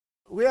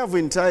We have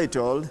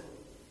entitled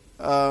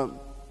the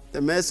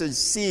message,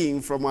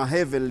 Seeing from a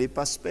Heavenly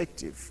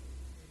Perspective.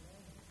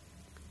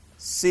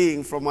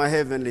 Seeing from a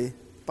heavenly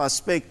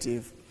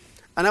perspective.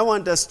 And I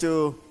want us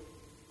to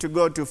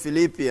go to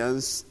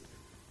Philippians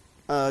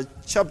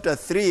chapter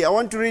 3. I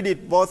want to read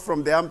it both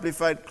from the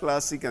Amplified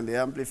Classic and the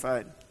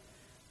Amplified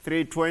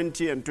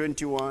 3:20 and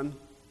 21.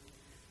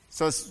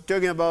 So it's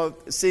talking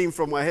about seeing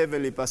from a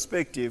heavenly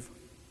perspective.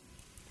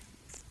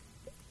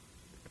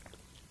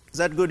 Is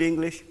that good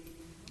English?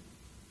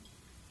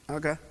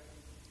 Okay.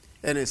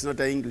 And it's not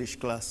an English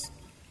class.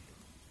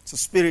 It's a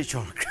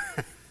spiritual.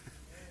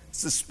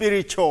 It's a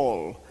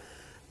spiritual.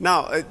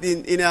 Now,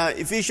 in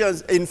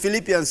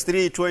Philippians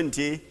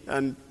 3:20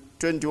 and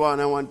 21,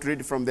 I want to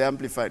read from the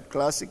Amplified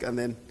Classic and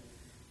then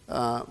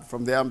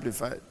from the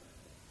Amplified.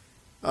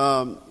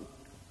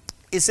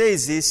 It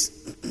says this,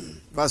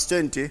 verse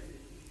 20,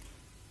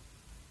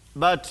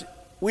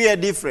 but we are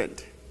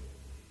different.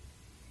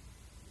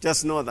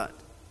 Just know that.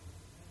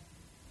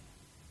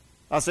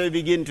 As we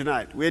begin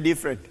tonight, we're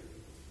different.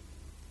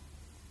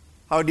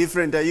 How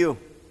different are you?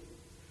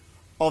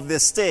 Of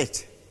the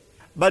state.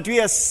 But we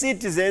are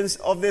citizens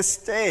of the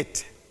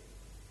state.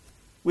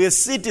 We are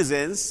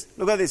citizens,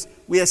 look at this,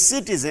 we are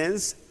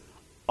citizens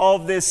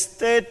of the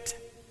state,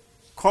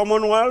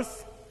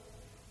 commonwealth,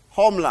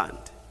 homeland.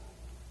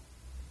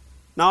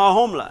 Now our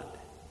homeland.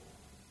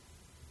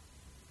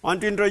 I want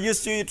to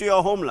introduce you to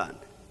your homeland,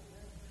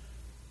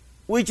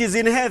 which is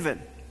in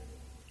heaven.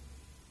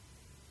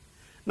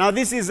 Now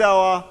this is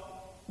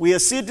we are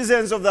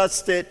citizens of that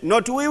state,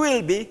 not we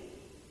will be.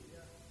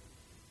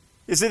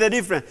 You see the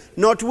difference?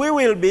 Not we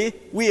will be,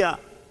 we are.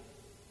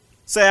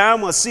 Say, I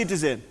am a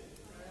citizen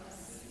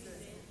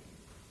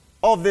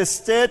of the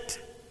state,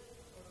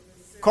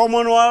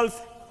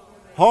 commonwealth,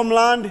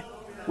 homeland,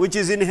 which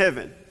is in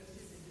heaven.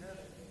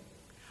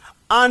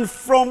 And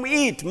from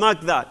it,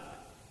 mark that.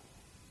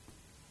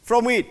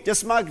 From it,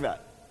 just mark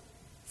that.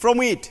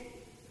 From it.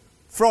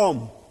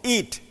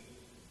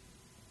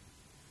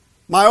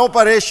 My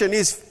operation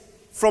is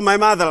from my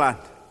motherland,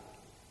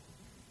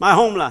 my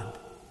homeland.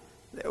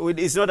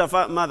 It's not a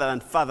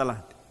motherland,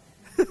 fatherland.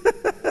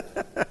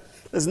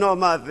 There's no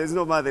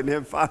mother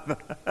named Father.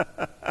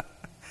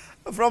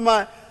 From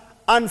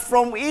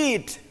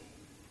it.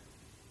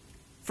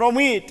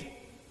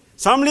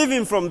 So I'm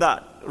living from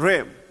that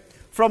realm.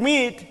 From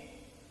it,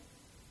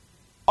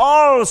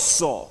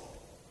 also,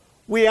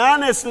 we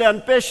earnestly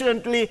and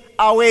patiently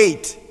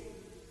await.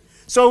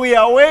 So we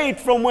await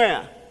from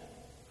where?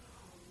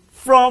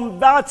 From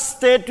that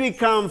state we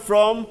come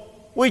from,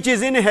 which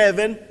is in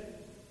heaven.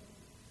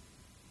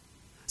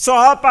 So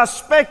our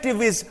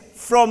perspective is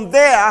from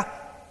there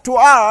to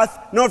earth,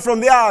 not from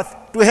the earth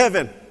to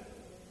heaven.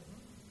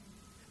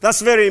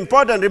 That's very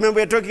important. Remember,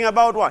 we're talking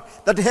about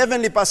what? That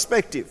heavenly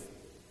perspective.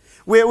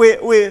 We're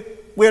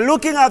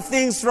looking at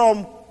things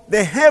from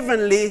the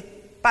heavenly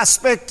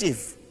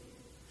perspective,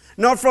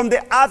 not from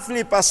the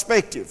earthly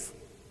perspective.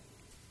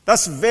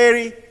 That's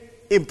very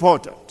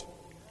important.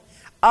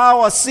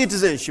 Our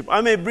citizenship. I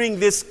may bring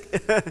this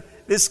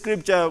this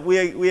scripture.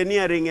 We are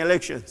nearing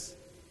elections,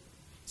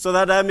 so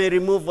that I may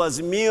remove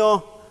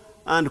Azimio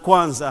and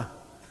Kwanza.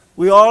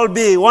 We all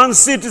be one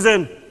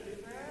citizen.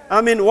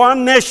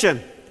 One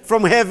nation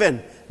from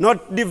heaven,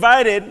 not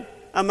divided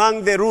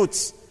among the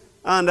roots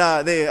and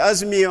the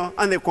Azimio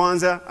and the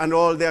Kwanza and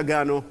all the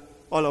Agano,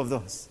 all of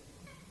those.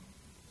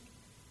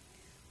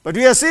 But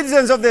we are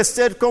citizens of the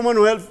state,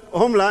 commonwealth,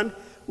 homeland,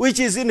 which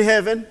is in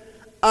heaven,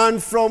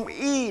 and from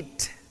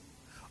it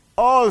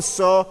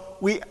also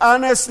we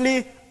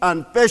earnestly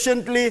and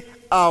patiently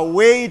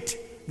await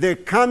the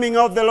coming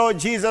of the Lord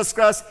Jesus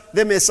Christ,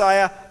 the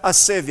Messiah, as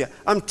Savior.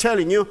 I'm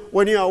telling you,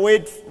 when you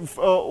await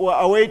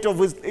of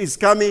His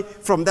coming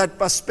from that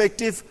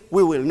perspective,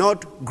 we will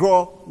not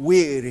grow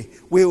weary.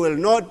 We will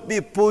not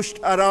be pushed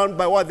around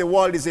by what the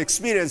world is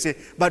experiencing,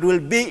 but will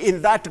be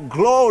in that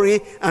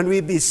glory and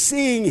we'll be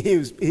seeing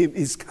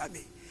His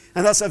coming.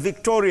 And that's a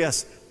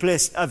victorious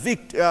place,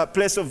 a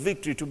place of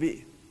victory to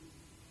be.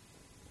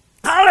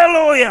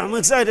 Hallelujah! I'm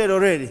excited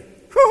already.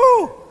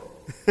 Woo-hoo!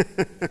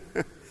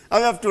 I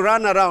have to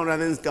run around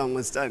and then come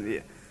and stand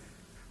here.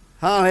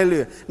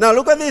 Hallelujah. Now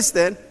look at this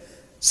then.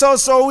 So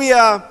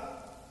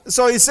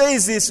it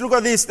says this, look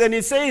at this, then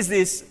it says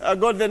this,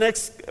 go to the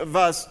next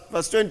verse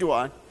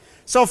 21.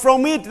 So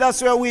from it,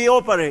 that's where we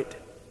operate.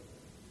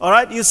 All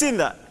right, you've seen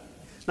that.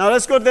 Now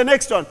let's go to the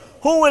next one.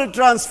 Who will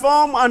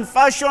transform and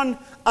fashion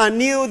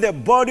anew the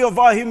body of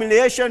our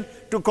humiliation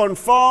to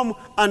conform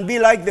and be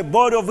like the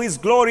body of His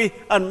glory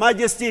and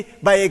majesty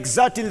by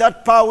exerting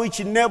that power which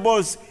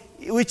enables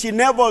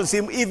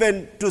Him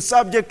even to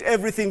subject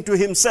everything to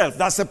Himself.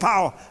 That's the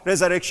power,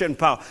 resurrection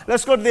power.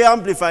 Let's go to the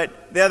Amplified,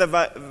 the other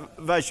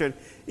version.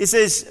 It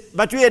says,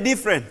 but we are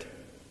different.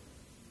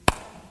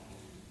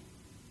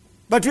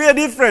 But we are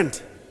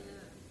different.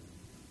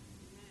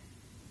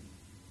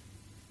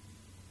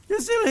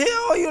 You still here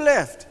or you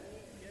left?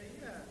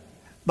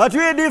 But we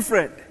are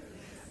different.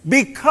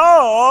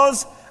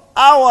 Because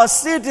our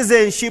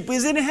citizenship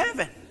is in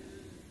heaven.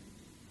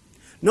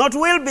 Not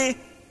will be.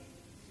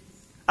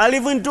 I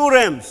live in two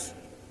realms.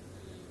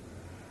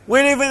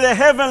 We live in the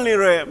heavenly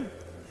realm.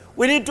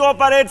 We need to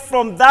operate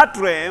from that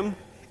realm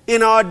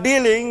in our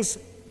dealings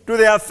to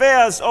the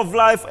affairs of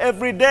life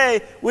every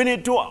day. We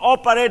need to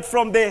operate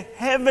from the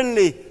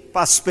heavenly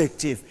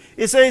perspective.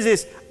 It says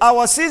this,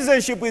 our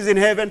citizenship is in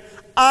heaven,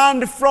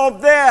 and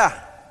from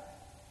there.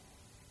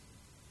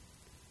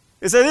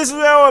 It says this is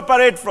where we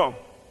operate from.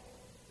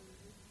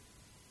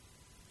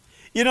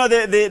 You know,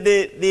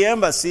 the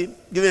embassy,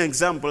 give you an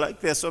example, like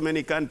there are so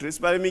many countries,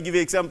 but let me give you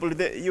an example,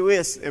 the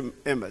U.S.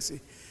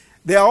 embassy.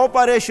 Their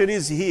operation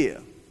is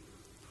here.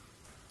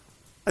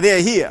 They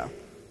are here.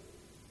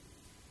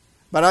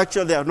 But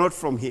actually they are not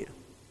from here.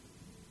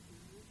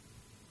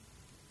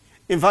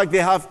 In fact, they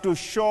have to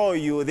show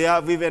you, they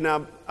have even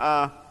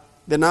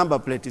the number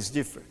plate is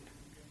different.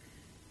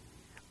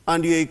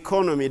 And your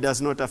economy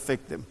does not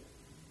affect them.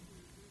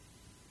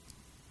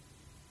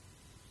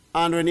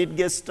 And when it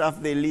gets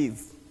tough, they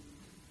leave.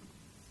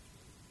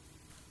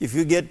 If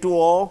you get to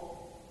war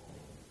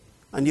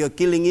and you're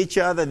killing each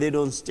other, they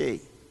don't stay.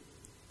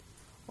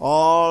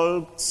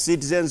 All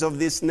citizens of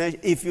this nation,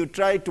 if you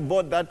try to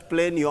board that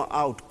plane, you're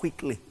out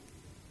quickly.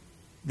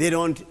 They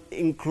don't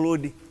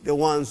include the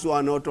ones who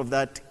are not of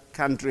that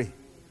country.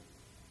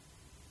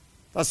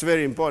 That's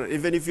very important.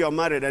 Even if you are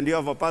married and you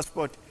have a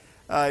passport,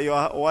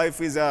 your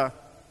wife is or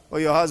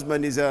your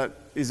husband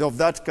is of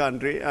that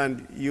country,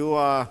 and you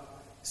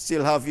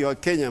still have your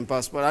Kenyan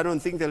passport, I don't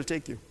think they'll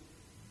take you.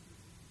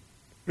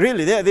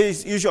 Really, they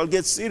usually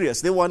get serious.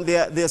 They want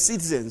their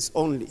citizens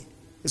only.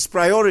 It's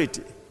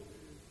priority.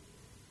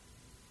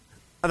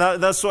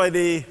 That's why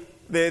the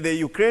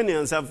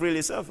Ukrainians have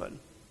really suffered.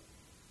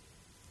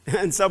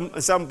 And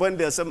some point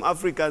there are some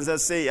Africans that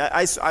say,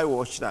 I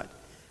watched that,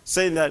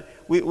 saying that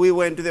we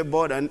went to the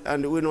border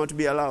and we will not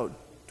be allowed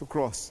to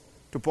cross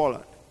to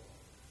Poland.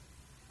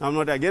 I'm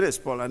not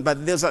against Poland,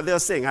 but they're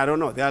saying, I don't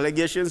know, the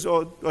allegations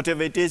or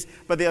whatever it is,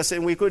 but they are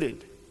saying we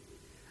couldn't.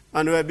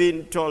 And we're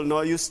being told,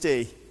 no, you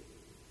stay.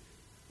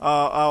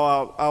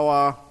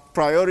 Our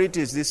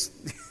priority is these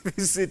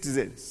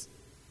citizens.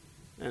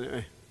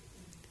 Anyway,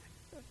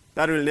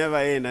 that will never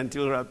end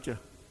until rapture.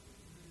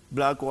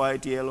 Black,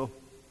 white, yellow,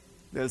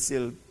 they'll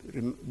still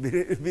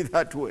be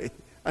that way,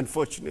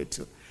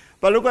 unfortunately.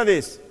 But look at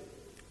this.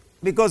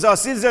 Because our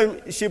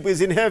citizenship is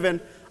in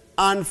heaven,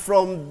 and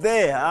from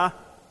there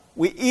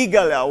we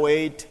eagerly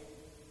await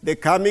the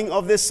coming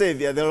of the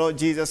Savior, the Lord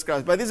Jesus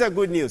Christ. But these are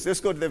good news. Let's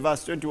go to the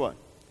verse 21.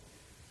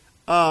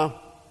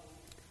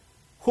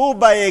 Who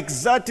by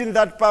exerting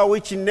that power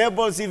which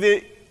enables him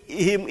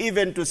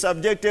even to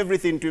subject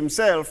everything to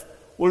himself,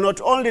 will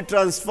not only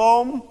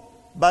transform,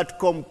 but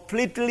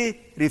completely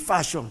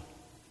refashion.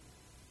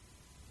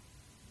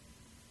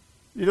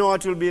 You know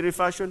what will be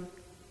refashioned?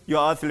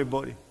 Your earthly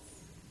body.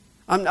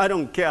 I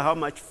don't care how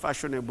much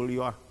fashionable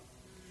you are.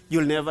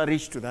 You'll never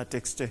reach to that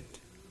extent.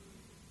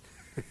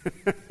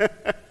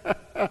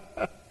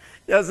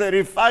 Yes,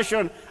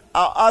 refashion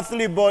our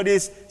earthly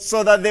bodies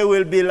so that they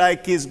will be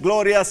like his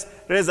glorious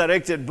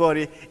resurrected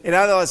body. In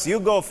other words, you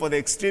go for the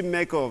extreme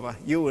makeover,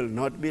 you will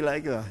not be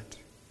like that.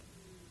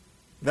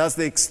 That's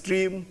the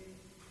extreme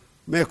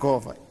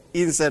makeover,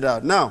 inside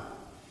out. Now,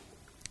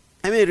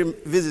 let me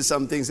revisit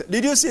some things.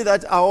 Did you see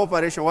that our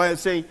operation, while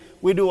saying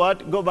we do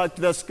what? Go back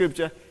to the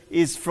scripture,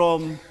 is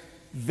from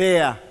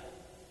there.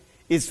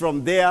 It's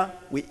from there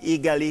we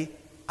eagerly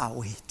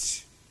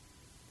await.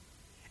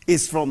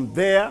 It's from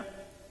there,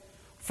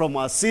 from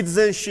our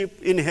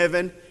citizenship in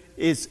heaven,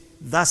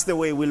 that's the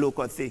way we look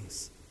at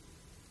things.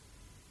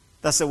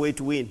 That's the way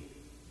to win.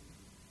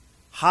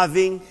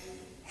 Having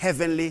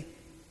heavenly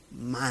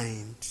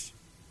mind,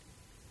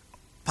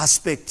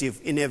 perspective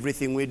in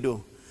everything we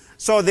do.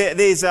 So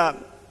there's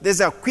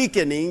a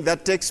quickening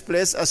that takes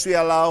place as we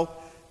allow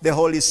the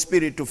Holy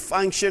Spirit to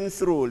function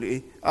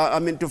freely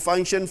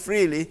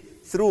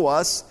through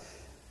us.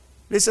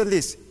 Listen to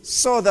this,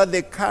 so that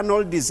the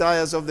carnal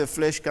desires of the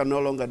flesh can no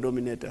longer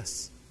dominate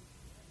us.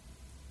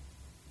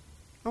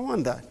 I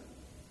want that.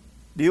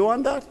 Do you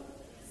want that?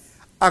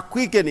 A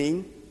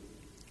quickening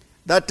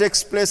that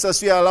takes place as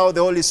we allow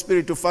the Holy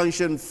Spirit to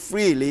function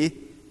freely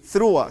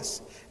through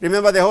us.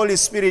 Remember, the Holy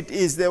Spirit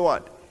is the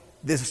what?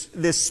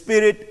 The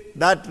Spirit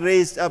that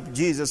raised up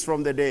Jesus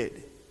from the dead.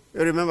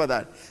 You remember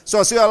that? So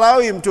as we allow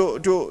him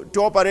to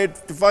operate,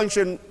 to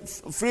function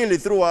freely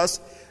through us,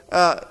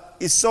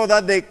 is so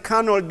that the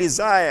carnal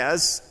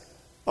desires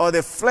or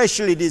the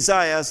fleshly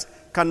desires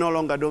can no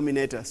longer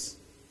dominate us.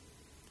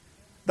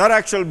 That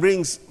actually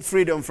brings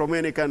freedom from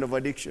any kind of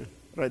addiction,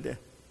 right there.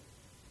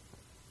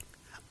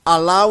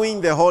 Allowing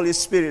the Holy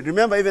Spirit.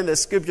 Remember, even the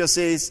scripture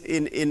says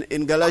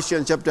in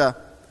Galatians chapter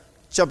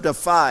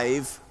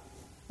 5,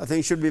 I think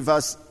it should be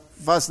verse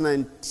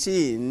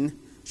 19,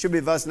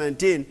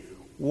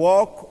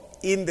 walk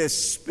in the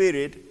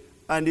Spirit,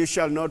 and you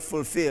shall not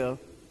fulfill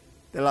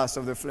the lust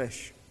of the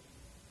flesh.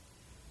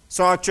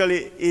 So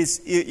actually,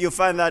 you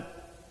find that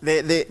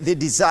the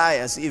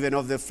desires even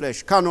of the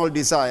flesh, carnal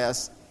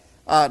desires,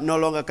 no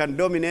longer can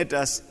dominate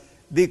us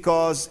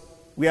because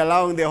we are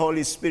allowing the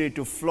Holy Spirit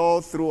to flow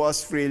through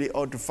us freely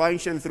or to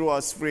function through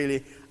us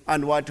freely.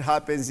 And what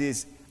happens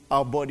is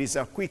our bodies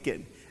are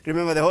quickened.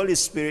 Remember, the Holy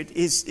Spirit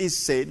is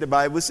said, the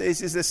Bible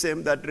says, is the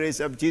same that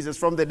raised up Jesus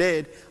from the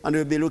dead, and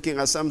we'll be looking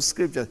at some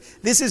scriptures.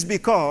 This is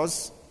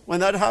because when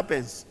that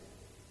happens,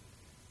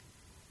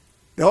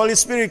 the Holy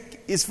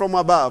Spirit is from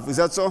above. Is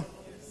that so?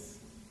 Yes.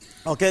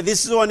 Okay,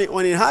 this is when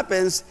it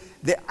happens,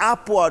 the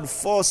upward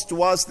force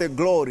towards the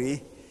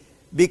glory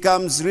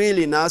becomes real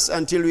in us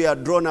until we are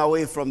drawn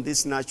away from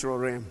this natural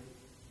realm.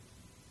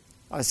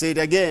 I say it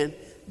again.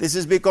 This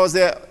is because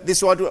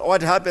this is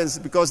what happens,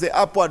 because the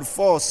upward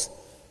force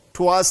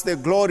towards the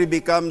glory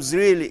becomes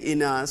real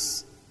in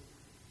us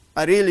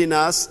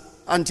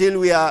until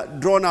we are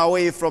drawn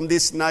away from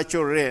this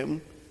natural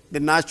realm, the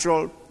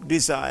natural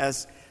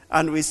desires,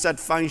 and we start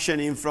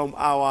functioning from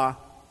our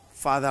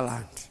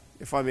fatherland,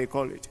 if I may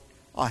call it,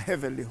 our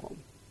heavenly home.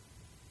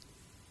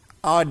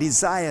 Our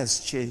desires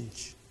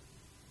change.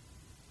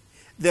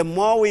 The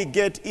more we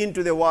get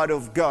into the Word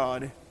of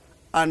God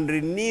and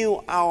renew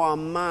our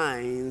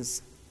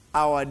minds,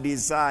 our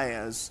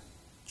desires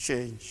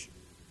change.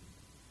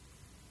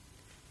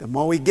 The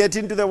more we get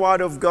into the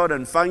Word of God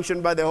and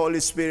function by the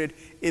Holy Spirit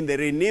in the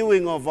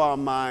renewing of our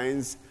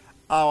minds,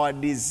 our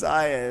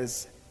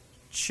desires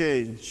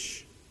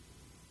change.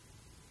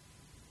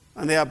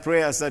 And there are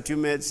prayers that you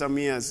made some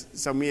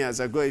years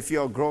ago. If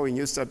you're growing,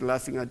 you start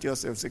laughing at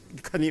yourself. Say,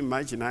 can you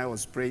imagine I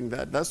was praying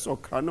that? That's so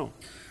carnal.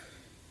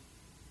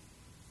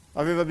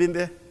 Have you ever been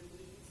there?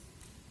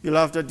 You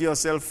laughed at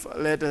yourself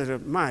later.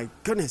 My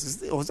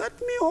goodness, was that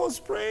me who was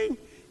praying?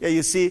 Yeah,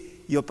 you see,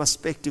 your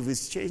perspective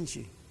is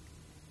changing.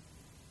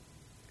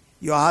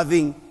 You're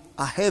having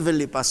a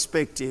heavenly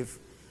perspective,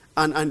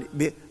 and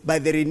by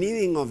the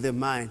renewing of the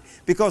mind.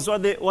 Because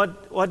what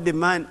the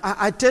mind,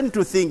 I tend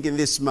to think in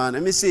this manner.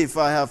 Let me see if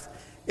I have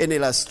an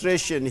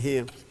illustration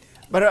here.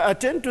 But I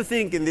tend to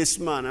think in this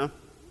manner.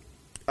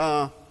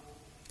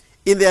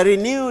 In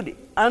the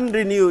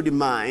unrenewed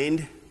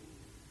mind,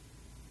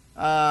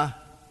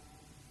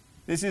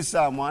 this is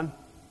someone,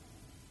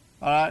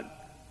 all right,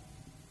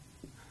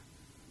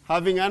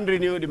 having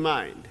unrenewed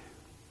mind.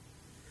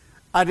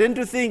 I tend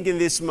to think in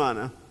this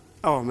manner.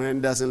 Oh man,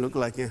 it doesn't look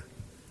like it.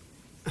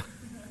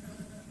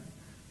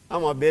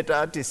 I'm a better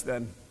artist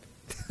than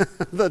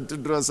to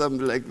draw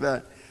something like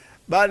that.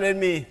 But let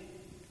me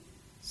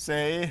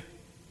say,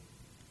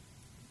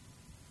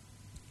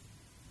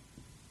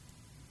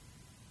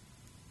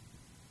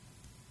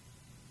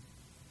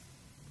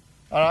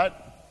 all right,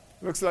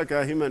 looks like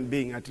a human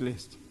being at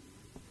least.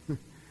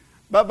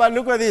 But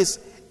look at this.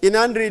 In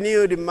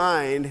unrenewed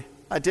mind,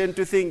 I tend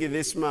to think in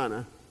this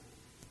manner.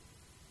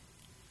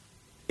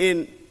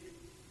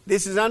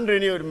 This is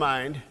unrenewed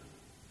mind.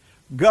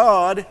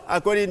 God,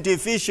 according to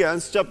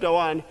Ephesians chapter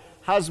 1,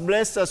 has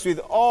blessed us with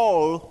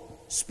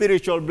all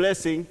spiritual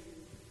blessing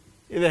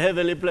in the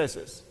heavenly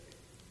places.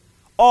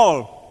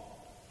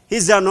 All.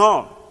 He's done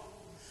all.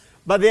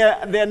 But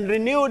the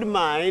unrenewed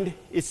mind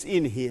is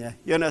in here.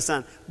 You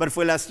understand? But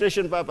for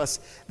illustration purpose,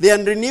 the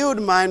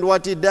unrenewed mind,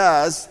 what it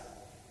does,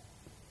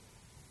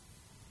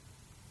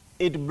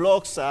 it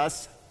blocks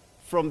us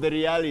from the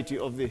reality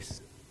of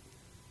this.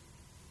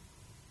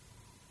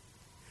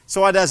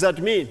 So what does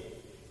that mean?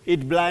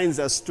 It blinds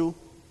us to.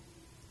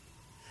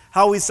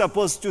 How are we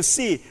supposed to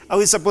see? Are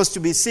we supposed to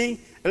be seeing?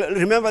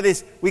 Remember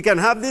this, we can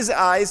have these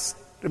eyes.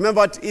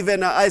 Remember what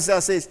even Isaiah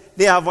says,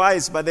 they have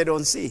eyes but they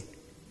don't see.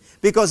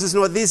 Because it's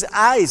not these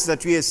eyes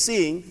that we are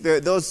seeing,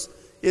 those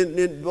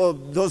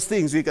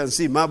things we can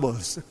see,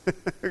 marbles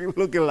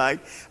looking like,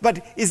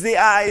 but it's the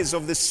eyes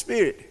of the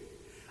Spirit.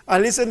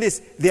 And listen to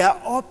this, they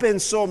are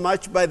opened so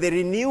much by the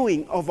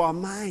renewing of our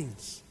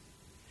minds.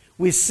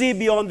 We see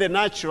beyond the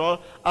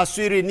natural as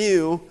we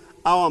renew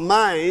our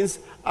minds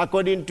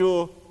according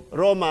to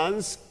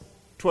Romans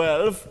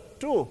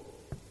 12:2. All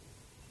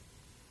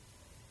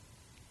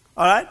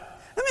right?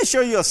 Let me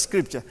show you a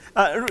scripture.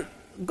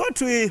 Go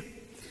to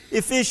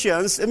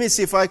Ephesians. Let me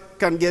see if I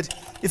can get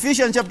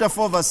Ephesians chapter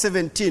 4 verse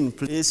 17,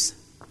 please.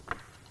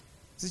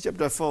 This is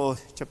chapter 4,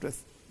 chapter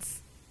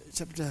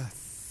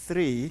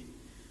 3.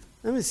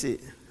 Let me see.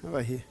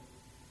 Over here.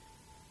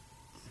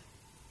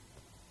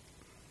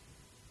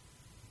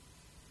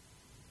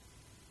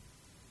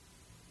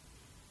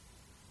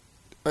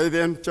 Are you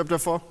there? Chapter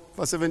 4,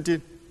 verse 17.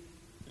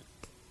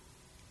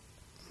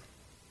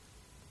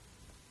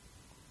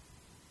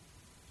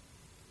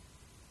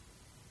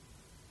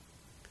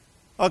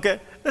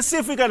 Okay, let's see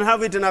if we can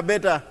have it in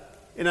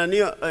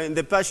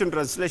the Passion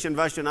Translation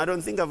version. I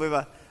don't think I've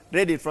ever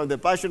read it from the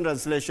Passion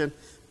Translation,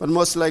 but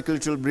most likely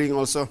it will bring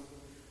also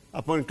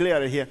a point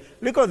clearer here.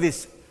 Look at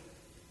this.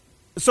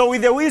 So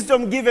with the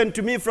wisdom given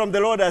to me from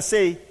the Lord, I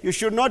say, you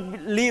should not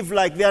live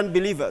like the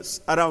unbelievers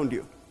around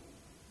you,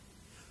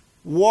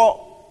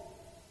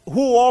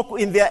 who walk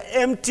in their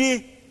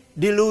empty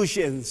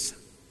delusions.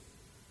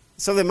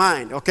 So the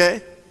mind,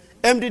 okay?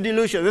 Empty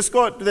delusions. Let's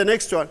go to the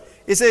next one.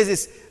 It says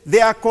this,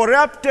 their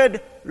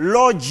corrupted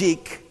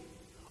logic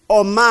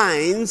or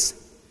minds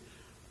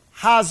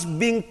has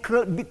been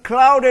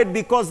clouded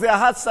because their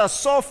hearts are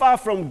so far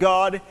from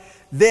God.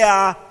 They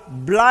are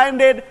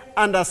blinded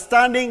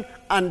understanding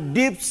and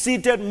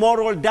deep-seated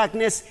moral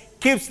darkness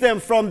keeps them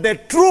from the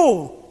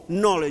true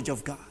knowledge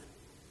of God.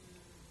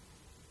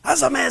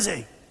 That's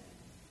amazing.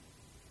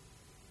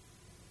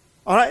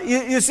 All right,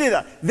 you see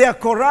that? Their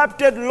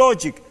corrupted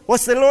logic.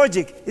 What's the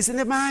logic? It's in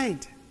the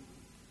mind.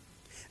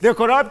 Their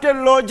corrupted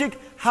logic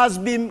has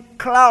been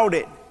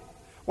clouded.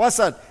 What's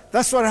that?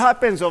 That's what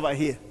happens over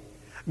here.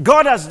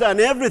 God has done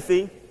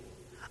everything.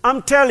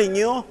 I'm telling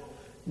you,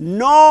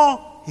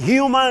 no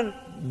human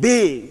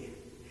being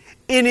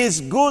in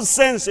his good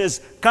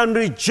senses can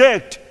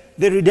reject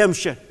the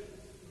redemption.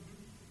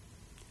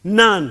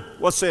 None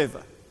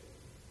whatsoever.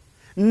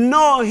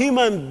 No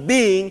human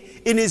being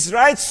in his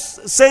right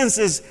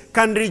senses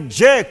can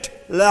reject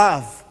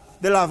love,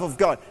 the love of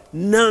God.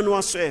 None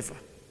whatsoever.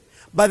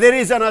 But there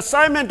is an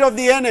assignment of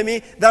the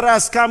enemy that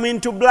has come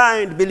into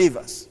blind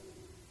believers.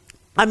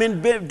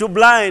 To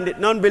blind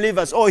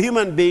non-believers or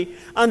human beings.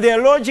 And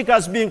their logic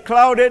has been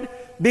clouded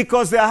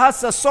because their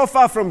hearts are so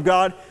far from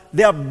God.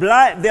 Their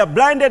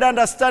blinded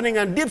understanding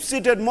and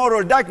deep-seated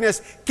moral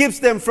darkness keeps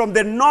them from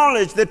the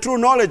knowledge, the true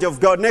knowledge of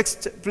God.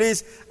 Next,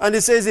 please. And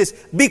it says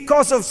this.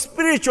 Because of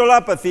spiritual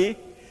apathy,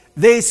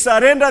 they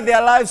surrender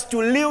their lives to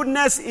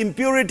lewdness,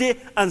 impurity,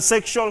 and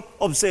sexual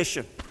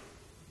obsession.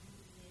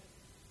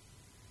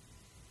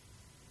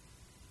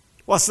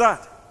 What's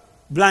that?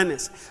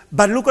 Blindness.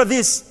 But look at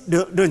this.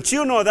 Don't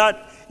you know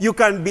that you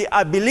can be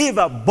a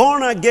believer,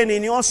 born again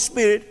in your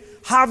spirit,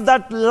 have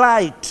that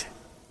light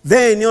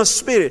there in your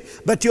spirit,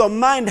 but your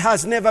mind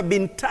has never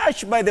been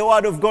touched by the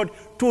word of God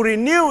to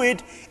renew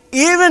it,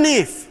 even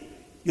if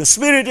your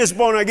spirit is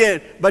born again,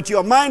 but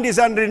your mind is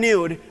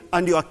unrenewed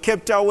and you are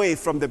kept away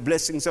from the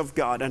blessings of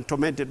God and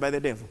tormented by the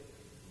devil.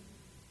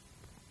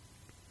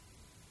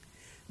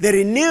 The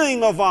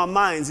renewing of our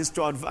minds is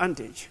to our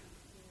advantage.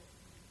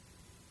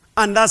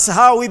 And that's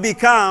how we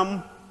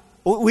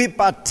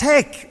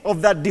partake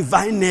of that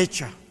divine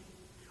nature,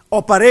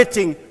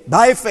 operating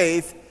by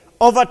faith,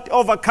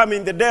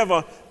 overcoming the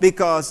devil,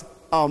 because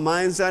our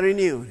minds are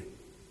renewed.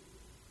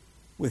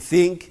 We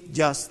think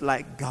just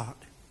like God.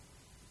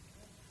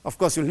 Of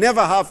course, you'll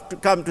never have to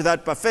come to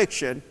that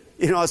perfection,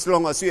 as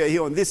long as we are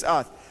here on this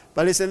earth.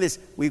 But listen to this,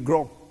 we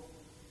grow.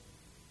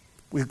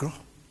 We grow.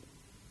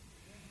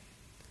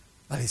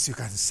 At least you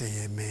can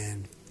say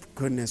amen.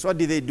 Goodness, what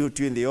did they do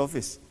to you in the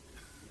office?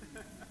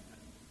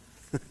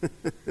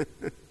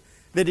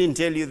 They didn't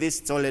tell you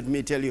this, so let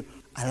me tell you,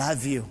 I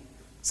love you.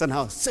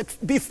 Somehow,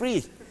 be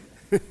free.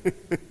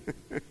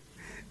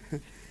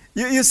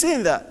 You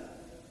seen that?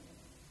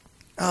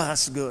 Oh,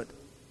 that's good.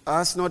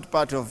 That's not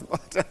part of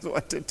what I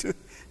wanted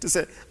to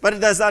say. But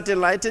does that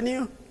enlighten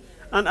you?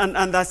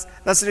 And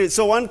that's it.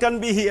 So one can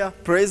be here,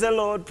 praise the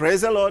Lord,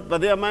 but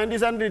their mind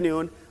is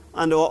unrenewed,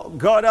 and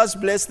God has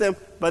blessed them,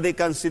 but they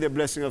can't see the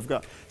blessing of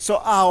God.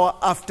 So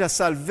after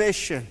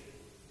salvation,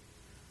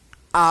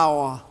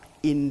 our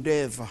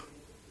endeavor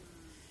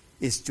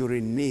is to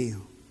renew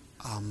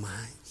our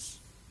minds.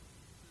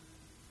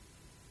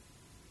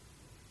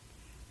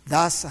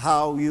 That's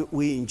how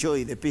we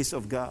enjoy the peace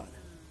of God,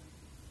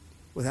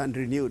 with a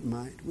renewed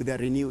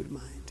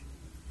mind.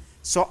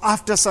 So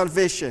after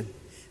salvation,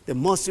 the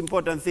most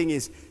important thing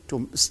is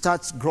to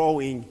start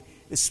growing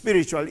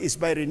spiritual is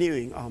by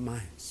renewing our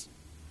minds.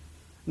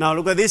 Now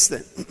look at this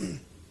then.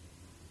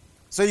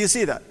 So you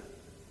see that?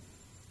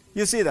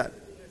 You see that?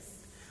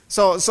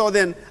 Yes. So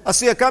then,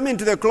 as we are coming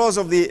to the close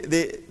of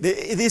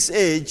this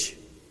age,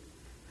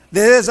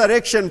 the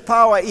resurrection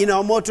power in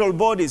our mortal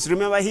bodies,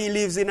 remember He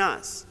lives in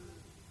us,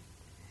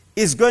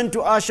 is going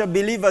to usher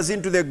believers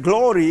into the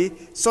glory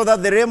so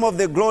that the realm of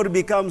the glory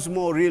becomes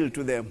more real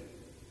to them.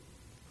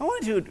 I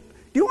want you, do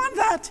you want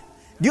that?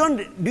 Do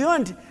you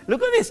want,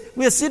 look at this,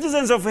 we are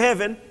citizens of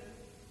heaven,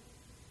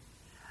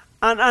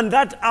 and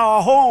that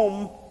our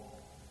home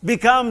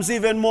becomes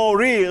even more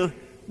real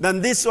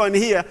than this one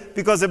here,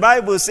 because the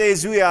Bible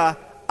says we are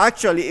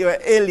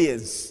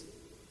aliens.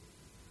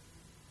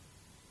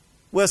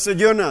 We're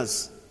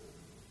sojourners.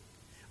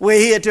 We're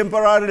here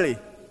temporarily.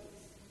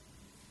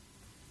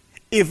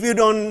 If you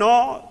don't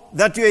know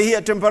that you're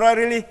here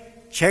temporarily,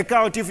 check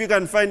out if you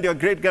can find your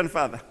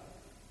great-grandfather.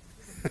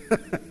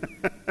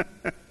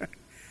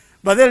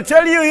 But they'll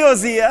tell you he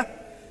was here.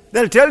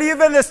 They'll tell you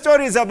even the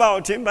stories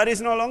about him, but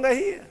he's no longer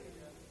here.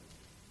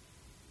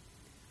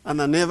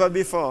 And never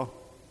before,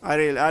 I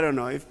don't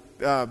know if,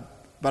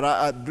 but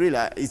I really,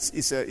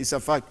 it's a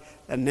fact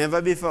that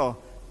never before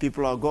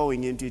people are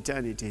going into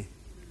eternity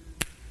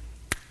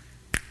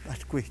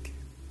that quick.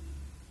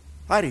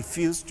 I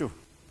refuse to.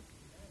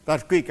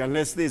 That quick,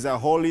 unless there's a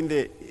hole in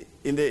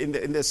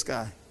the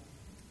sky.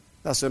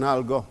 That's when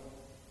I'll go.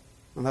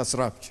 And that's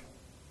rapture.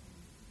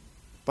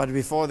 But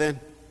before then,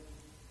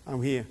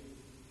 I'm here.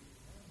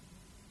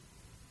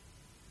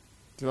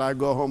 Till I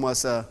go home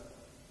as a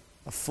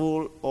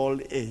full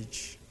old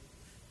age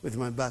with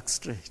my back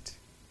straight.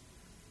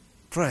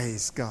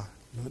 Praise God.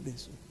 Not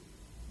this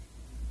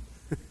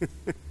one.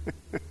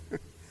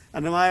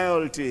 And my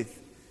old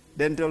teeth,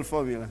 dental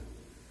formula,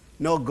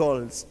 no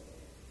golds.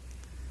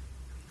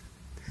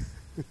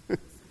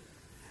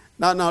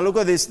 Now look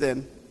at this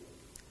then.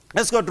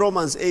 Let's go to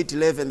Romans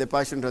 8:11, the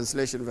Passion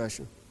Translation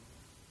version.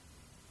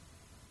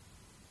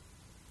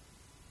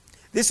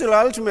 This will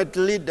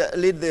ultimately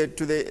lead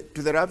to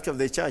the rapture of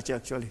the church,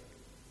 actually.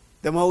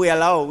 The more we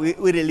allow, we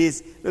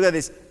release. Look at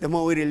this. The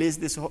more we release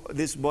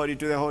this body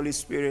to the Holy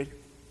Spirit,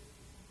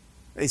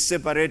 it's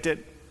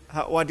separated.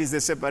 What is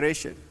the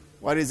separation?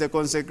 What is the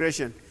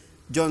consecration?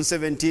 John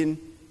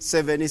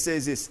 17:7, he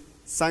says this,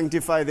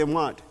 sanctify them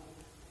what?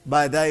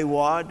 By thy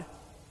word.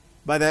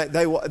 By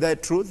thy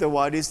truth. The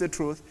word is the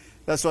truth.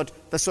 That's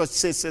what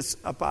sets us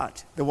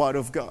apart, the word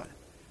of God.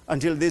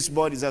 Until these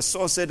bodies are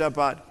so set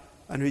apart,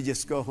 and we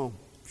just go home.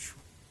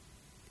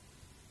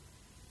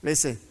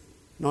 Listen,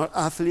 not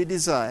earthly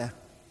desire,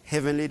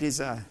 heavenly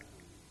desire.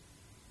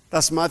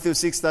 That's Matthew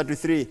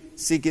 6:33.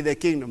 Seek ye the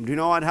kingdom. Do you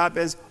know what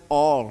happens?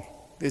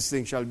 All these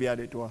things shall be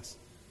added to us.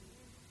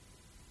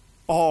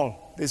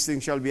 All these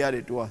things shall be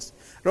added to us.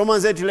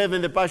 Romans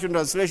 8:11, the Passion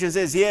Translation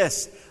says,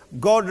 yes,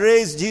 God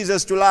raised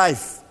Jesus to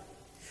life.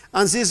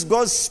 And since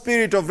God's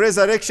spirit of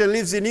resurrection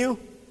lives in you,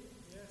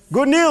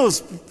 good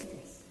news.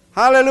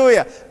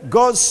 Hallelujah.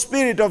 God's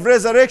spirit of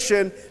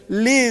resurrection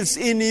lives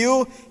in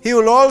you. He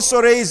will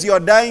also raise your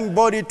dying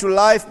body to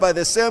life by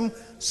the same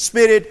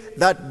spirit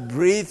that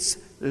breathes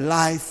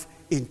life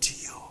into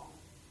you.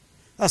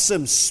 That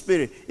same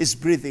spirit is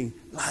breathing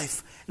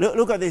life.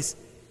 Look at this.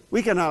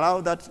 We can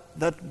allow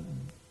that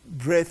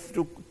breath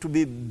to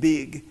be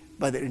big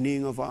by the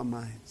renewing of our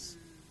minds.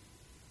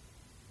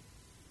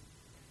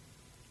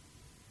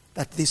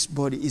 That this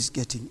body is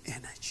getting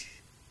energy.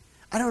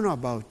 I don't know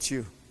about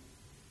you.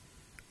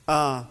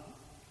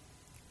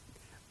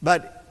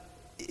 But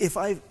if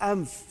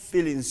I'm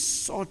feeling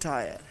so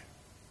tired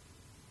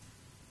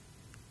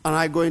and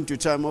I go into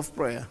time of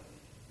prayer,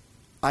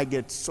 I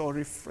get so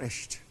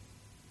refreshed.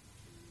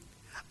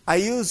 I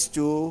used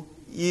to,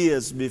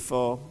 years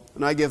before,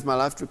 when I gave my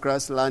life to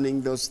Christ,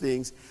 learning those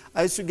things,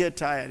 I used to get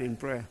tired in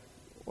prayer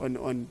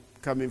on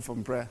coming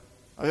from prayer.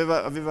 Have you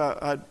ever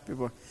heard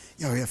people,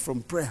 yeah, we are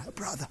from prayer,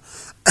 brother.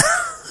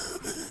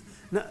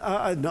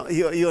 No,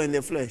 you're in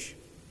the flesh.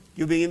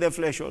 You've been in the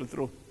flesh all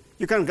through.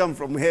 You can't come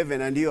from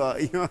heaven and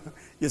you're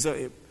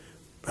so.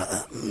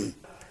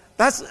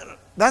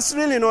 That's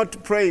really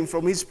not praying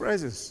from His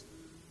presence.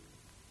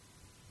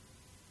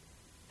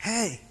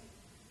 Hey,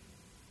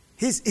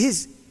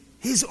 His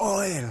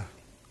oil.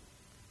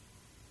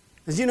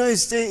 As you know,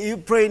 you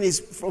praying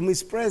from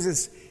His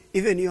presence.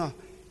 Even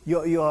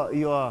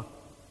your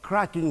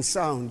cracking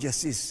sound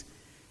just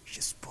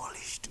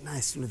polished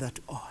nicely with that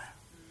oil.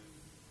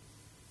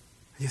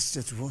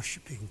 Just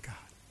worshiping God.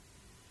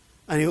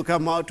 And you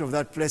come out of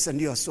that place and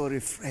you are so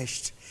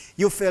refreshed.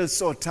 You felt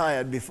so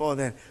tired before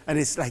then. And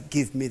it's like,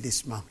 give me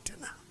this mountain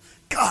now.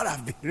 God,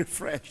 I've been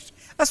refreshed.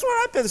 That's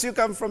what happens. You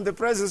come from the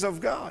presence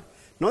of God.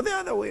 Not the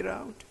other way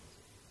around.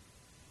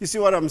 You see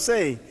what I'm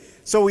saying?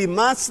 So we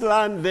must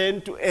learn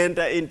then to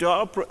enter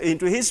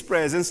into His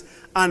presence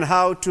and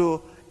how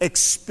to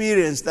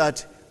experience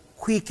that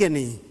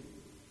quickening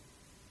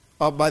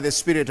by the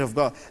Spirit of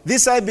God.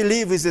 This, I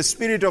believe, is the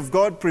Spirit of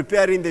God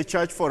preparing the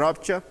church for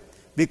rapture,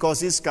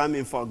 because He's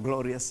coming for a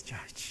glorious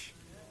church.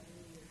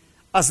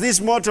 As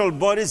these mortal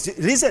bodies,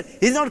 listen,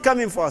 He's not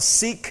coming for a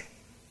sick,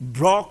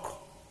 broke,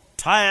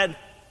 tired,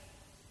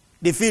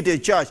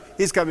 defeated church.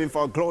 He's coming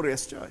for a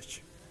glorious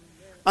church.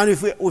 And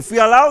if we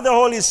allow the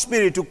Holy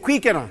Spirit to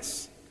quicken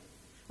us,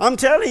 I'm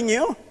telling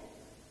you,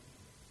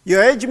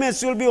 your age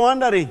mates will be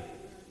wondering.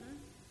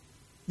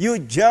 You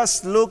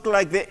just look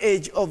like the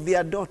age of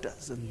their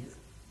daughters.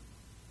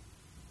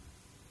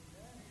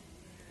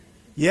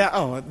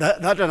 Yeah,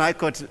 that one I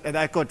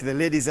caught the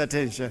ladies'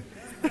 attention.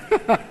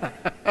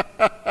 Yeah,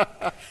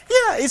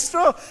 it's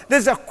true.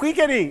 There's a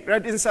quickening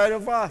right inside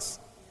of us.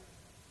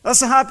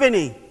 That's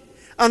happening.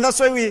 And that's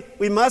why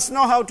we must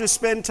know how to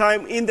spend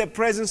time in the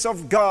presence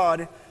of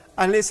God.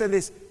 And listen to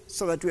this,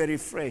 so that we are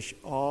refreshed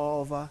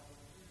over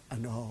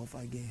and over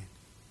again.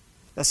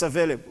 That's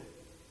available.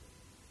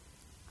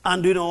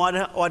 And do you know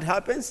what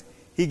happens?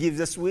 He gives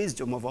us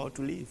wisdom of how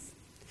to live.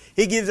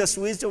 He gives us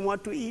wisdom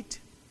what to eat.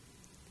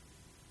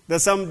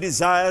 There's some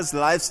desires,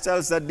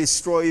 lifestyles that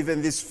destroy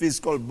even these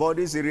physical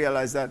bodies. You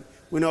realize that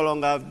we no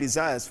longer have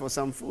desires for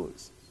some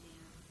foods.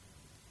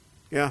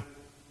 Yeah.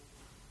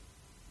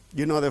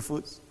 You know the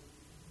foods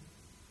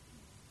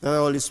that the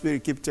Holy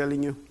Spirit keep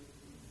telling you?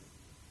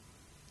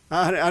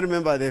 I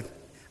remember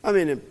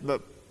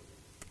but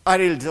I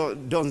really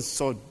don't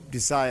so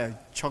desire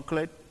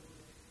chocolate.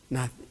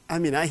 Nothing.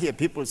 I hear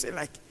people say,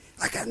 like,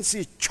 I can't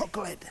see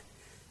chocolate.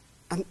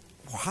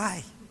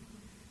 Why?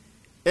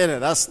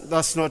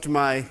 That's not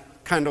my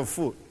kind of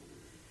food.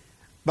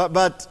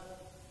 But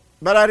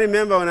I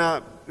remember when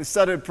I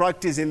started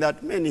practicing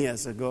that many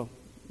years ago,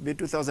 maybe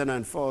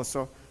 2004.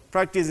 So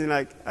practicing,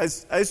 like,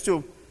 I used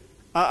to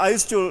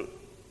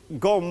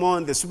go more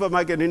in the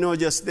supermarket,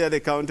 just there at the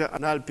counter,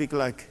 and I'll pick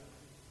like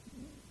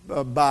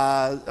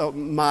bars, or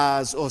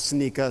Mars or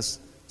Snickers,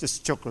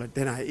 just chocolate.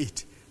 Then I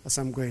eat as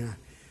I'm going on.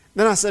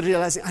 Then I started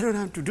realizing I don't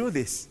have to do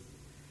this.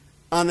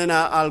 And then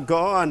I'll go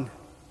on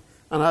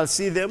and I'll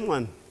see them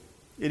one.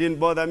 It didn't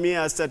bother me.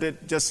 I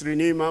started just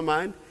renewing my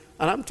mind.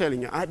 And I'm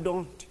telling you, I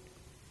don't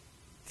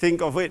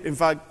think of it. In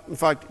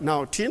fact,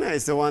 now Tina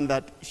is the one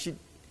that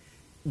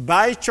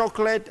buy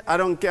chocolate, I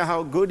don't care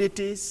how good it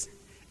is.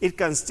 It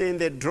can stay in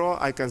the drawer.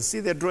 I can see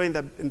the drawer in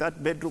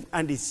that bedroom,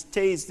 and it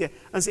stays there.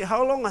 And say,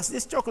 how long has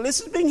this chocolate?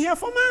 This has been here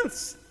for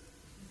months.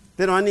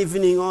 Then one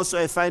evening also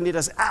I find it,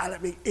 I say,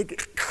 let me eat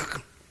it.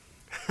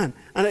 And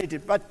I eat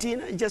it. But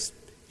Tina,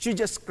 she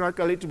just crack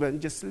a little bit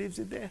and just leaves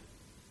it there.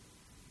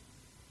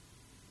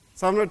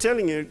 So I'm not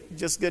telling you,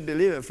 just get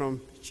delivered from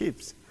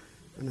chips.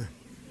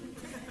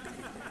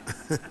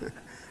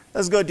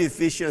 Let's go to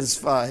Ephesians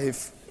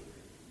 5,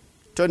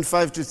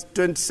 25 to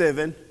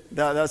 27.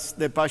 That's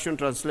the Passion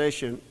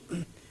Translation.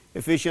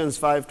 Ephesians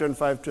 5,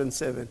 25,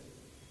 27.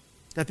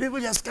 The people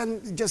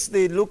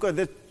they look at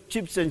the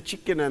chips and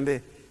chicken and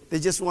they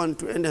just want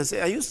to end and say,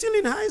 are you still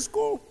in high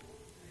school?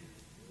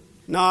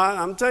 No,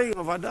 I'm talking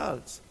of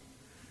adults.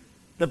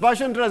 The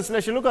Passion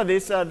Translation, look at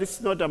this. This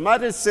is not a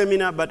marriage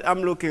seminar, but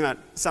I'm looking at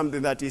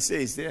something that he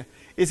says there.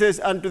 He says,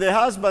 and to the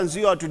husbands,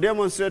 you are to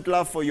demonstrate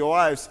love for your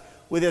wives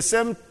with the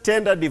same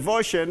tender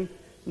devotion.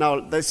 Now,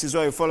 this is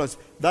what it follows.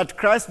 That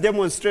Christ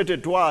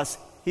demonstrated to us,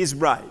 his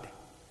bride.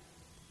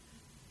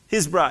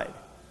 His bride.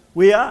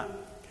 We are.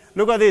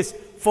 Look at this.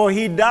 For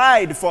he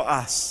died for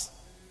us,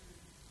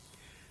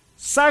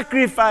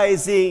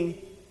 sacrificing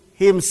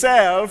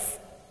himself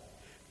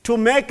to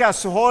make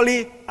us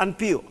holy and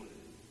pure,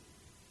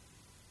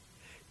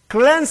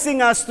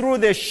 cleansing us through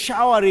the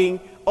showering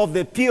of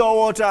the pure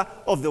water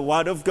of the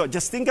Word of God.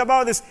 Just think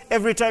about this.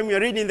 Every time you're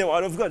reading the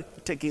Word of God,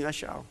 taking a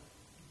shower.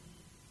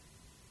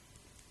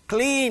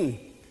 Clean.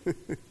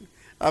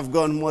 I've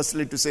gone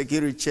mostly to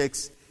security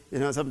checks,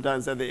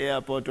 sometimes at the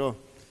airport or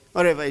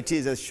wherever it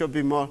is, a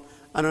shopping mall,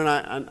 and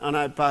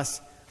I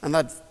pass, and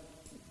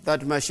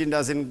that machine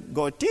doesn't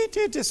go tee,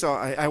 so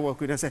I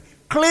walk with and say,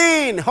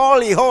 clean,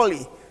 holy,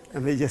 holy.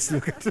 And they just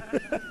look at me.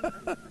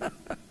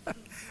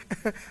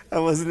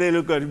 They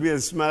look at me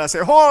and smile. I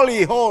say,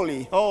 holy,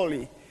 holy,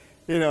 holy.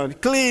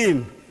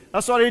 Clean.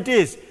 That's what it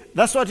is.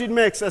 That's what it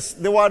makes us,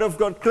 the Word of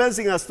God,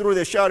 cleansing us through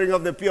the showering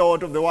of the pure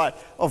water of the Word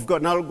of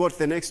God. Now I'll go to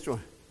the next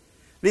one.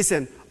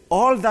 Listen,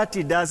 all that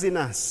he does in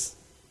us.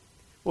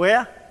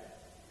 Where?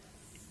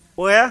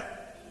 Where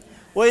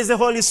is the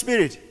Holy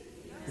Spirit?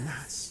 In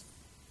us.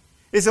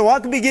 It's the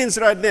work begins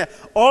right there.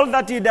 All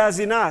that he does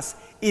in us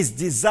is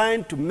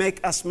designed to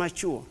make us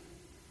mature.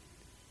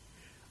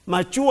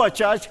 Mature,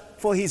 church,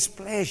 for his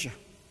pleasure.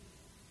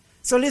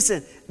 So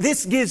listen,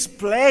 this gives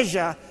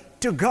pleasure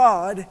to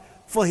God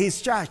for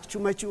his church to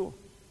mature.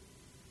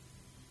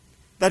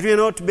 That we are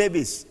not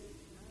babies.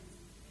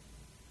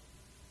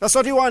 That's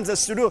what he wants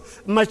us to do.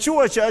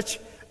 Mature, church,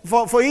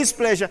 for his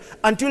pleasure,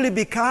 until we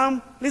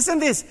become, listen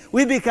this,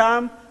 we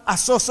become a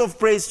source of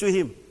praise to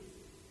him.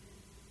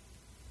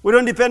 We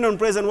don't depend on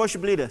praise and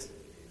worship leaders.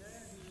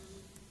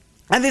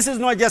 And this is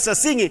not just a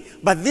singing,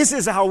 but this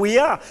is how we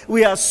are.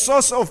 We are a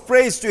source of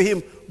praise to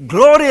him.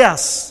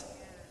 Glorious.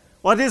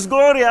 What is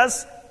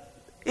glorious?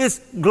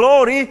 Is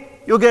glory.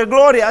 You get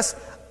glorious.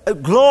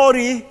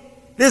 Glory.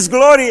 This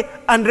glory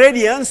and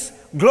radiance.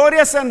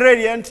 Glorious and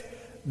radiant.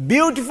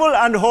 Beautiful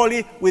and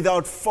holy,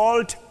 without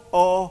fault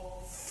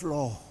or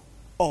flaw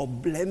or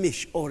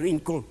blemish or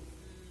wrinkle.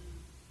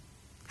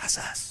 That's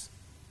us.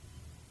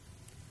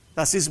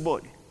 That's his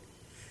body.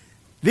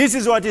 This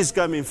is what he's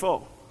coming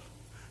for.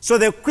 So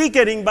the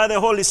quickening by the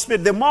Holy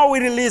Spirit, the more we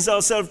release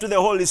ourselves to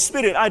the Holy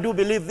Spirit, I do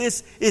believe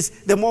this is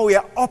the more we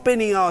are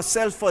opening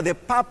ourselves for the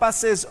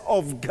purposes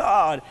of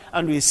God.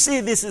 And we see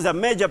this is a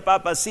major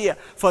purpose here.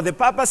 For the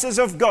purposes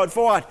of God.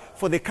 For what?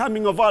 For the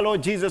coming of our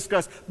Lord Jesus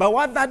Christ. But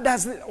what that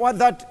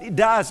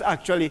does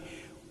actually,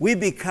 we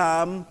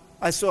become,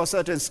 I saw a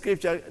certain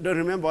scripture, I don't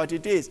remember what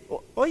it is.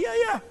 Oh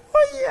yeah,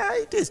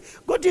 it is.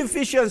 Go to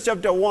Ephesians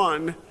chapter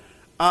 1.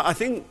 I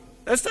think,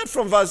 let's start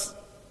from verse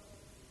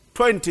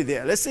 20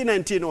 there. Let's see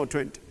 19 or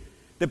 20.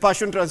 The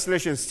Passion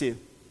Translation still.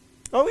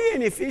 Oh, we're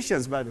in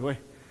Ephesians, by the way.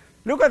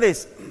 Look at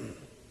this.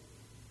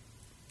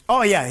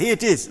 Oh, yeah, here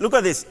it is. Look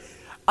at this.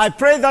 I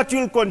pray that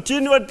you'll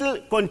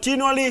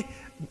continually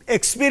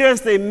experience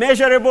the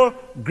immeasurable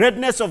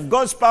greatness of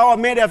God's power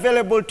made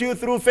available to you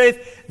through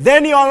faith.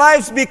 Then your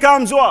lives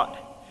becomes what?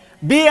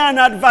 Be an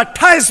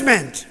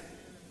advertisement.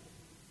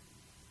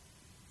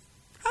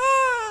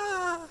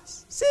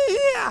 See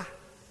here.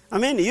 I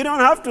mean, you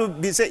don't have to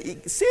be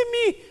saying, see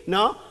me.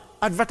 No,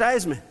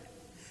 advertisement.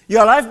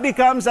 Your life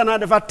becomes an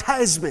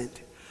advertisement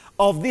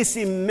of this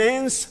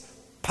immense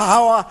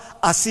power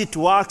as it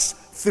works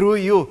through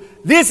you.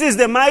 This is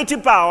the mighty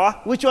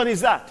power. Which one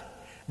is that?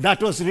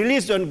 That was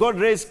released when God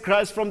raised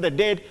Christ from the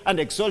dead and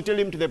exalted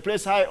him to the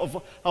place high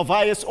of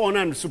highest honor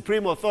and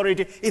supreme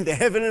authority in the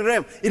heavenly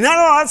realm. In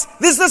other words,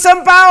 this is the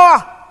same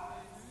power.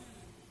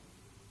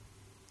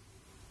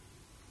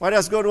 What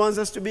does God want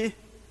us to be?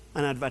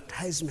 An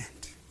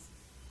advertisement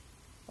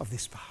of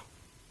this power.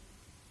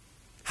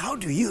 How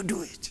do you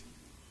do it?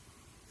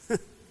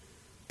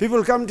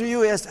 People come to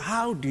you and ask,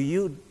 how do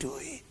you do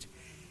it?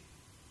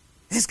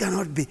 This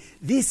cannot be,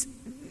 this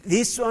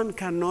one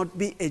cannot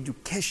be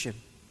education.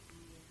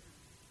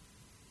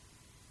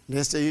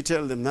 Next day you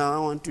tell them, now I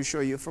want to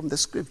show you from the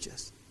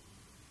scriptures.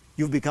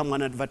 You've become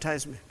an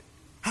advertisement.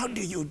 How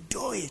do you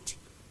do it?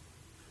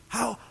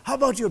 How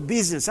about your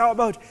business? How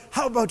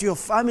about your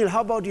family?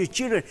 How about your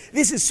children?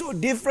 This is so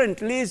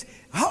different, Liz.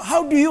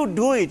 How do you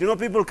do it?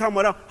 People come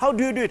around. How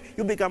do you do it?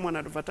 You become an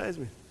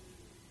advertisement.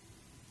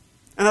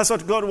 And that's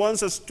what God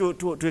wants us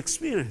to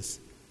experience.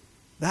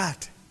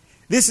 That.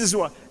 This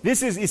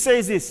is, he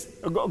says this.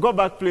 Go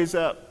back, please,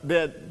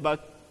 there, back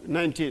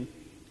 19.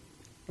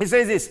 He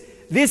says this.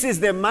 This is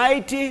the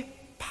mighty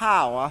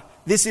power,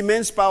 this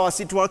immense power,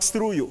 it works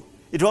through you.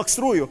 It works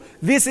through you.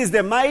 This is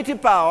the mighty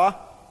power,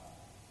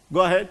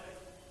 go ahead,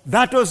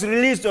 that was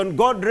released when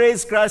God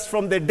raised Christ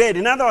from the dead.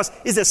 In other words,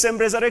 it's the same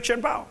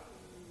resurrection power.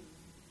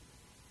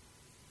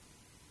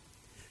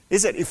 He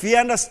said, if we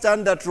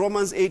understand that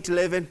Romans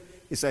 8:11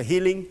 is a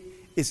healing,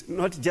 it's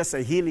not just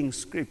a healing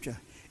scripture,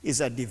 it's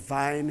a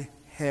divine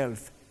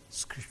health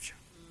scripture.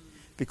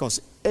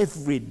 Because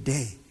every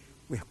day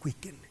we are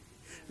quickened.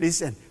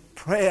 Listen,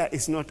 prayer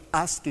is not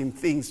asking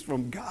things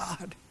from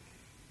God.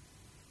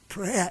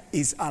 Prayer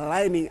is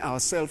aligning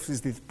ourselves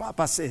with His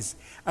purposes,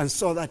 and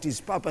so that His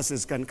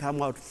purposes can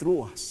come out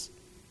through us.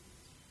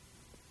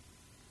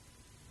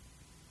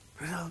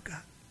 Oh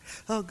God,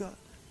 oh God,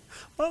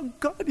 oh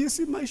God, you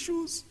see my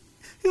shoes.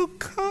 You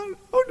can't.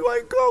 How do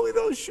I go with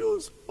those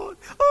shoes? Oh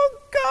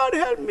God,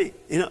 help me.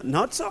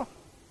 Not so.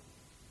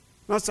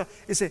 Not so.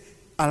 He said,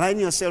 align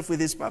yourself with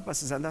His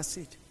purposes, and that's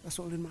it. That's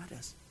all that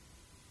matters.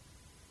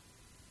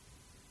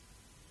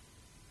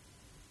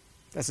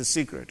 That's the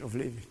secret of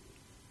living.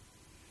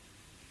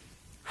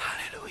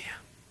 Hallelujah.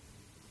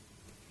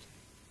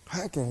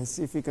 Okay, let's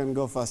see if we can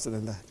go faster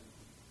than that.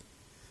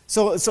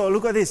 So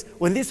look at this.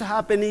 When this is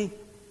happening,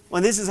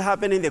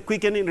 the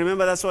quickening,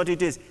 remember that's what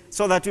it is.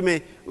 So that we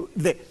may,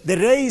 the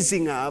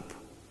raising up,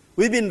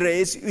 we've been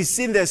raised, we've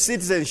seen their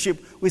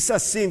citizenship, we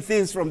start seeing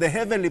things from the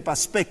heavenly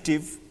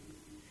perspective.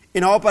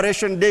 In our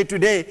operation day to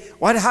day,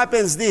 what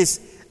happens this,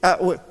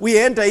 we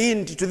enter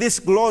into this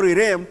glory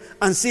realm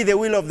and see the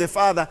will of the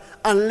Father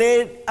and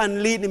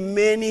lead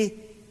many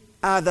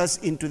others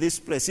into this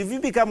place. If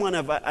you become an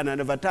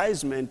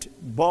advertisement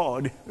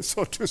board,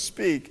 so to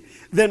speak,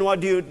 then what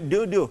do you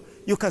do?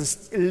 You can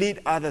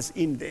lead others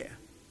in there.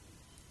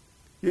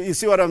 You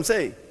see what I'm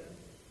saying?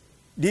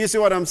 Do you see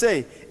what I'm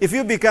saying? If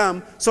you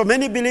become, so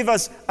many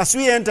believers, as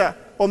we enter,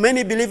 or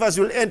many believers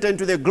will enter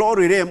into the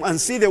glory realm and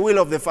see the will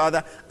of the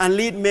Father and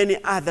lead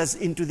many others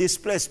into this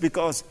place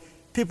because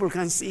people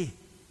can see.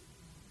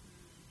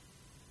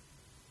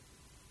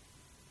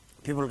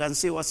 People can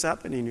see what's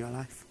happening in your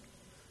life.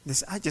 They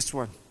say,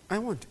 I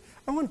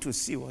want to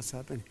see what's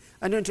happening.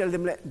 I don't tell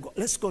them,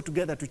 let's go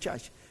together to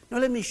church. No,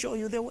 let me show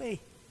you the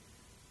way.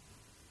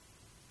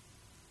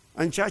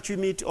 And church we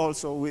meet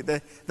also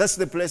that's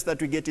the place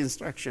that we get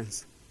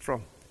instructions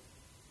from.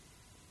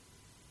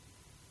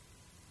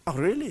 Oh,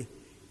 really?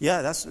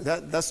 Yeah,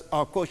 that's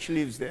our coach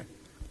lives there.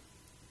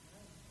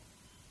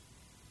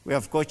 We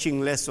have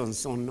coaching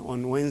lessons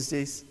on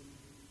Wednesdays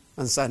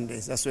and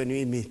Sundays. That's when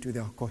we meet with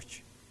our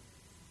coach.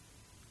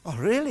 Oh,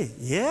 really?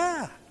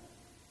 Yeah.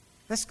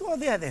 Let's go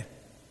there then.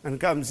 And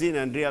comes in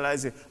and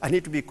realizes, I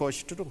need to be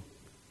coached too.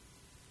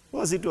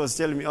 It was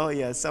telling me, oh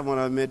yeah, someone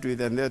I met with,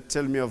 and they're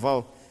telling me of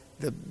how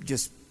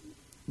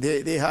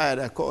they hired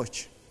a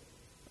coach,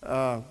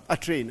 a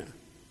trainer,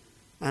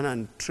 and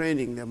I'm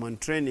training them.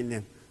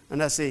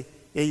 And I say,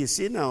 yeah, you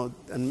see now,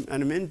 and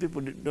many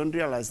people don't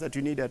realize that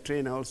you need a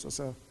trainer also,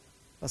 so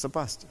as a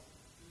pastor,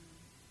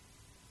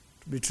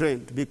 to be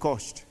trained, to be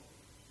coached.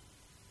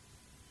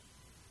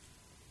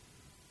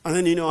 And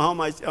then you know how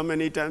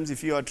many times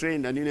if you are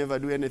trained and you never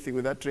do anything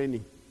with that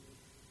training.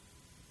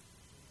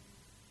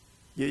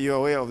 You're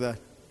aware of that.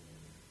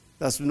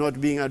 That's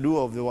not being a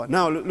doer of the word.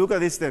 Now look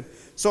at this then.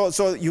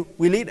 So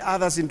we lead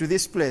others into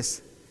this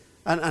place.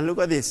 And look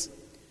at this.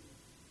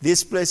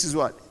 This place is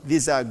what?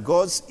 These are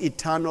God's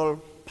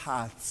eternal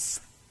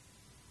paths.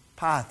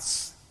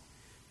 Paths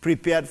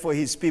prepared for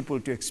His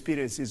people to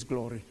experience His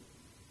glory.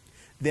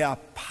 They are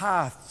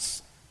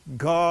paths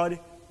God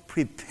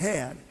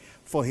prepared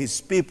for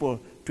His people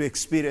to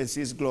experience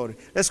His glory.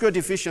 Let's go to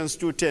Ephesians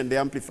 2:10, the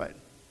Amplified.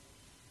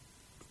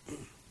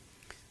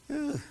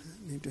 I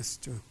need us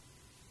to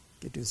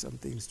get in some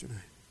things tonight.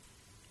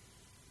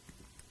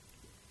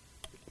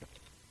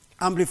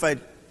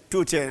 Amplified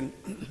 2:10.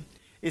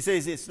 It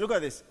says this. Look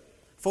at this.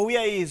 For we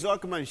are His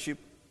workmanship.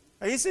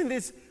 Are you seeing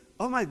this?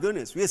 Oh my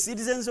goodness. We are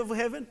citizens of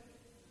heaven.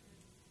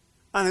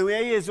 And we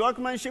are His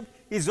workmanship,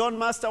 His own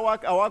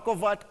masterwork, a work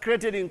of art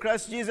created in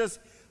Christ Jesus.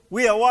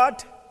 We are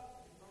what?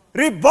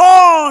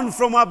 Reborn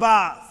from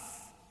above.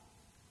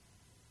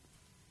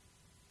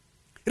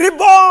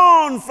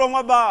 Reborn from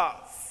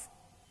above.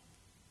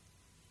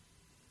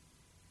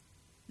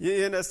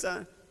 You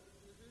understand?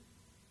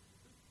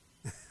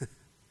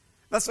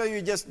 That's why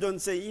you just don't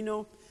say,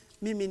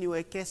 mimi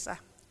niwekesa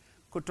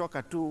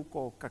kutoka tu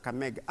huko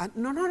Kakamega.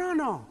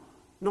 No.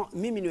 No,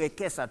 mimi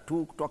niwekesa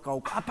tu kutoka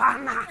huko.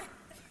 Hapana.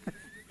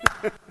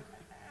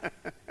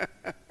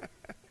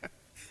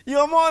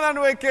 You're more than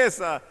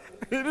Wekesa.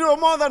 You're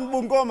more than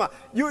Bungoma.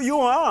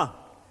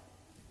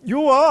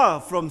 You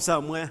are from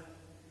somewhere.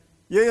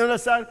 You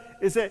understand?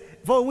 It says,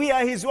 for we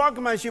are His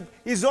workmanship,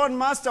 His own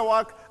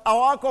masterwork, a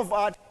work of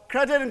art,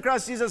 created in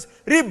Christ Jesus,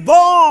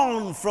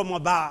 reborn from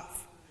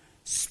above,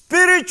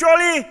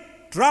 spiritually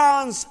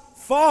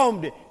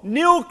transformed,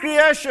 new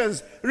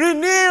creations,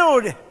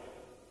 renewed.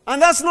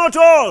 And that's not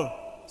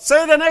all.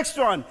 Say the next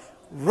one.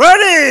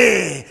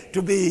 Ready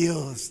to be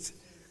used.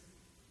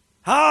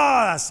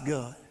 That's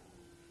good.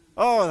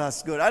 Oh,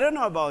 that's good. I don't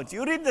know about you.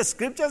 You read the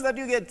scriptures that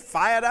you get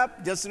fired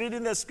up just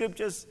reading the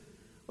scriptures?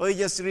 Or you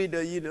just read,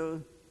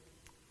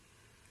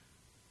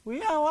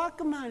 we are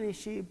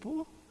workmanship.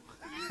 We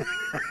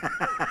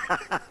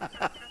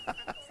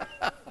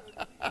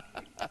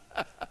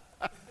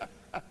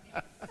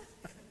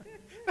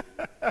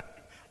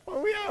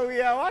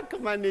are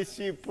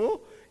workmanship.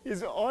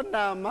 Is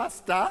honor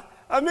master.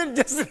 I mean,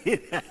 just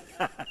read.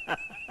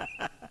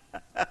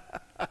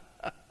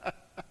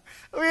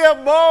 We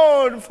are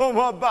born from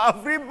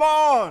above,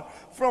 reborn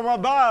from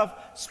above,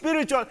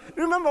 spiritual.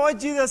 Remember what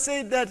Jesus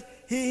said, that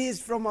he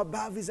is from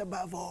above, is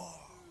above all.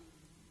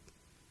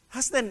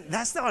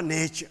 That's our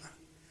nature.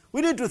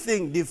 We need to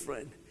think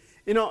different.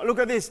 Look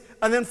at this.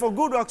 And then for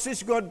good works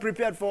which God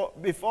prepared for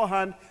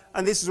beforehand,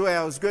 and this is where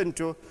I was going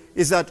to,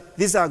 is that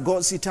these are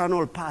God's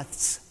eternal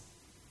paths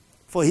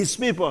for his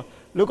people.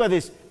 Look at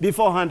this.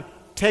 Beforehand,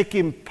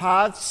 taking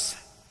paths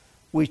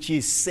which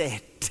he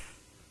set.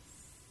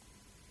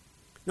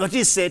 Not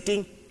he's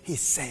setting, he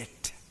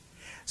set.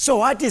 So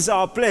what is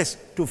our place?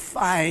 To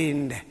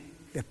find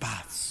the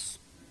paths.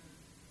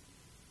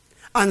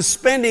 And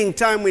spending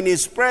time in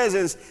his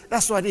presence,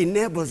 that's what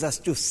enables us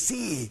to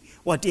see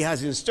what he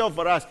has in store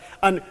for us.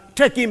 And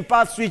taking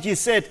paths which he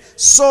set,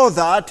 so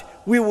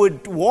that we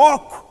would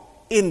walk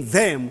in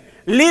them,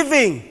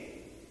 living.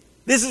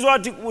 This is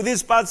what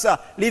these paths are,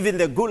 living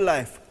the good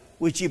life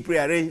which he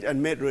prearranged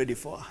and made ready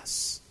for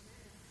us.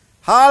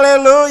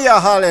 Hallelujah,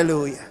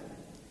 hallelujah.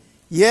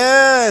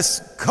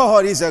 Yes,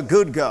 God is a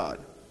good God.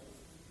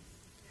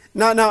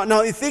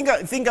 Now, you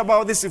think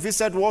about this. If you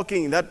start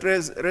walking in that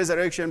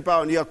resurrection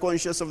power and you are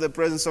conscious of the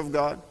presence of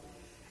God,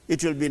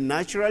 it will be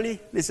naturally,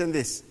 listen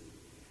this,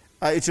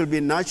 it will be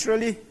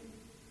naturally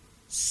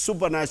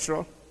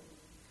supernatural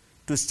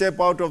to step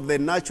out of the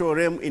natural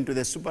realm into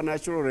the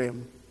supernatural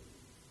realm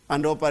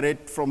and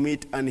operate from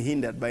it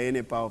unhindered by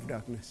any power of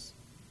darkness.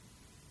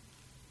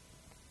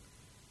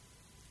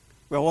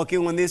 We're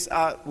walking on this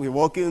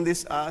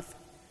earth,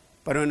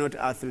 but we're not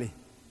earthly.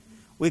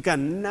 We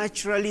can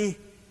naturally,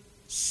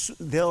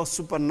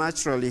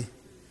 supernaturally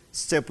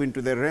step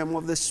into the realm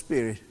of the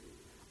Spirit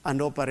and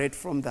operate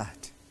from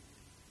that,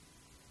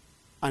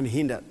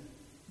 unhindered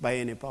by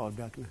any power of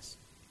darkness.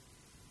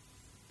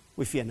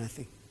 We fear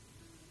nothing.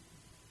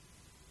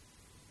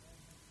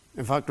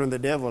 In fact, when the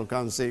devil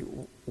comes and say,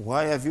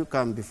 why have you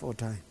come before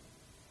time?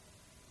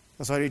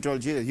 That's what he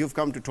told Jesus. You've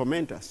come to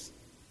torment us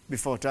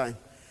before time.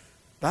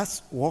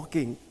 That's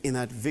walking in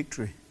that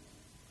victory.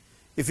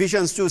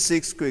 Ephesians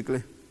 2:6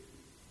 quickly.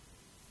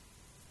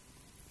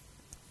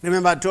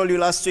 Remember I told you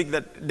last week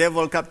that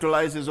devil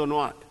capitalizes on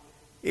what?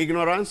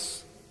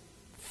 Ignorance,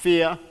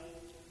 fear,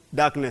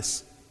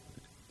 darkness.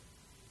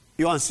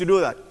 He wants to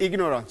do that.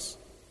 Ignorance,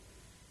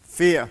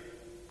 fear,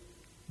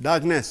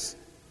 darkness.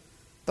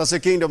 That's the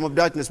kingdom of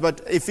darkness.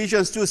 But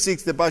Ephesians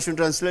 2:6, the Passion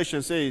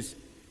Translation says,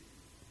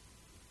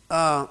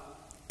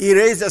 he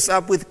raised us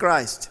up with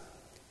Christ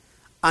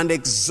and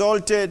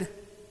exalted,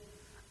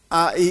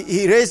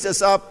 he raised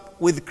us up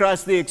with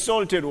Christ the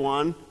exalted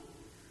one,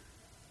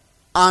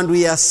 and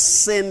we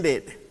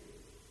ascended.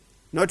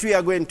 Not we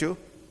are going to.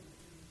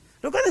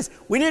 Look at this.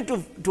 We need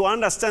to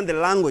understand the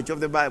language of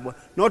the Bible.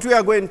 Not we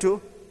are going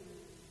to.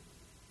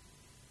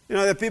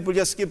 The people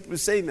just keep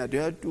saying that. You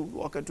have to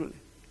walk atule.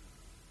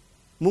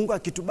 Mungu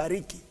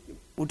akitubariki,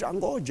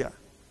 utangoja.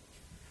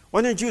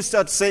 Why don't you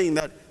start saying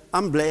that,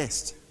 I'm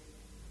blessed?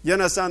 You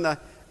understand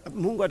that?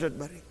 Mungu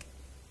atatubariki.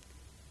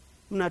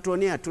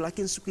 Mnatuonea tu,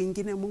 lakini siku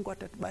ingine Mungu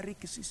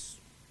atatubariki sisi.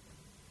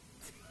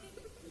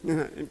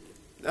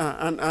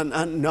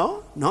 And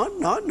no,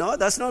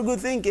 that's not good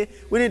thinking.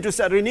 We need to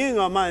start renewing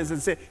our minds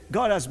and say,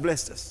 God has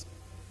blessed us.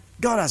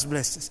 God has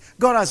blessed us.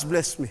 God has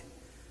blessed me.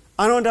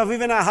 I don't have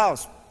even a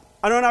house.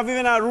 I don't have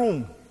even a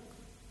room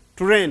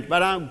to rent,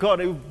 but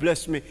God, you've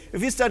blessed me.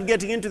 If you start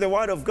getting into the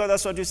Word of God,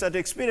 that's what you start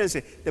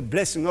experiencing, the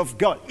blessing of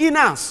God in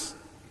us.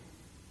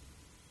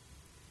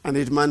 And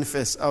it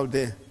manifests out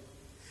there.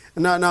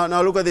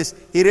 Now look at this.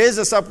 He raised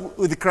us up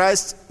with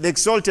Christ, the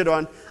exalted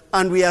one,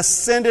 and we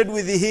ascended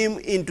with him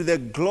into the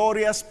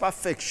glorious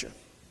perfection.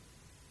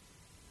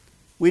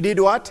 We did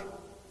what?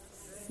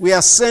 We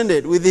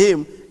ascended with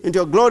him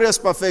into a glorious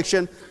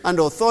perfection and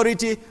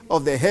authority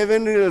of the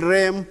heavenly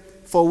realm,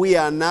 for we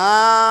are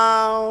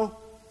now,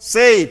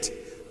 say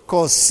it,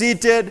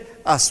 co-seated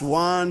as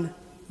one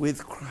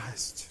with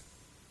Christ.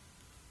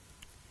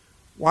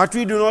 What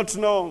we do not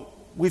know,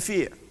 we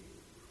fear.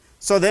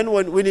 So then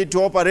when we need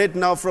to operate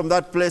now from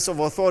that place of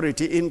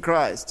authority in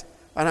Christ.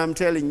 And I'm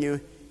telling you,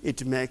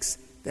 it makes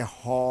the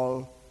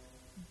whole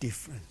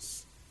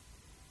difference.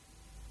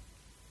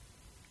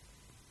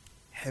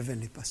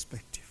 Heavenly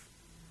perspective.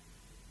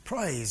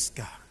 Praise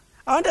God.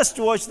 I want us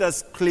to watch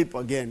this clip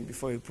again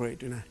before we pray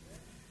tonight.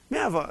 May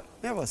I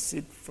have a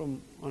seat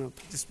from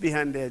just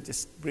behind there?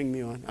 Just bring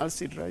me on. I'll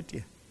sit right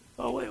here.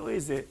 Oh, where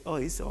is it? Oh,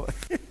 it's all.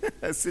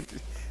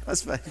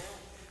 That's fine.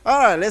 All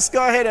right, let's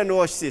go ahead and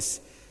watch this.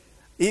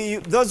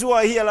 Those who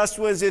are here last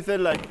Wednesday, they're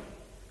like,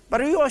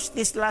 but we watched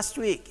this last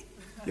week.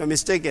 You're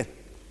mistaken.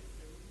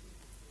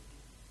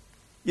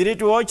 You need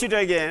to watch it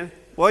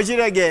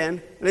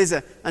again,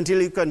 listen,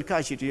 until you can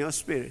catch it in your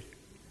spirit.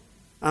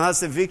 And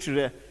that's the victory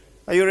there.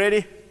 Are you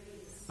ready?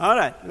 All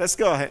right, let's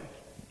go ahead.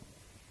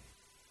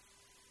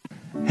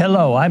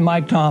 Hello, I'm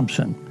Mike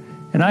Thompson,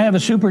 and I have a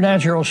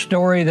supernatural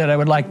story that I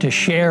would like to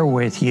share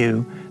with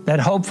you that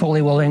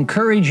hopefully will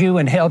encourage you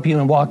and help you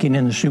in walking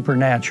in the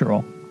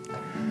supernatural.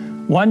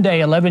 One day,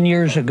 11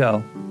 years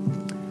ago,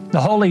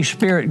 the Holy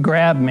Spirit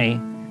grabbed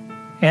me,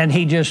 and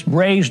He just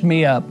raised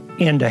me up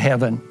into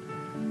heaven.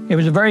 It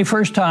was the very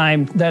first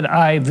time that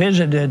I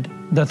visited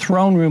the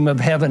throne room of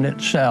heaven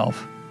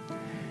itself.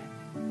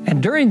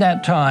 And during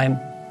that time,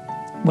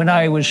 when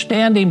I was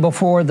standing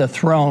before the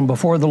throne,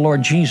 before the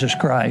Lord Jesus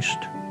Christ,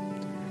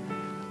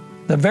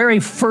 the very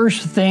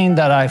first thing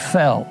that I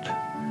felt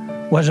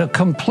was a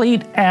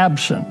complete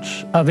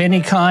absence of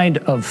any kind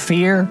of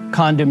fear,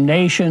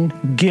 condemnation,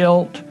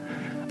 guilt,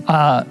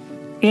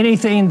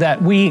 anything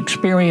that we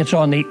experience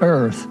on the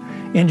earth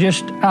in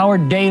just our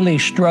daily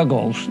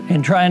struggles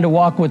in trying to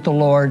walk with the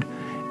Lord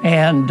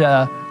and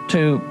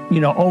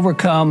to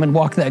overcome and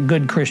walk that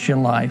good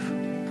Christian life.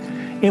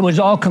 It was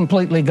all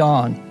completely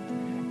gone.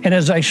 And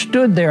as I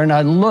stood there and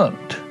I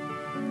looked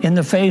in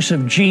the face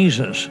of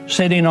Jesus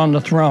sitting on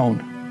the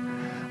throne,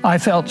 I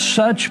felt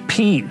such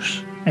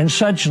peace and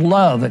such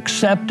love,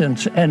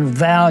 acceptance, and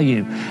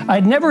value.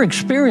 I'd never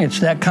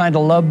experienced that kind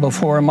of love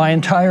before in my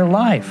entire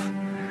life.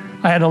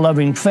 I had a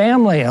loving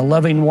family, a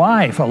loving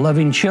wife, a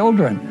loving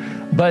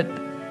children, but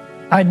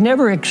I'd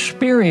never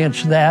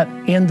experienced that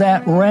in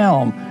that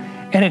realm.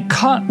 And it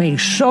caught me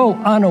so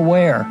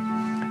unaware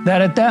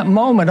that at that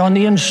moment on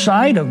the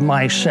inside of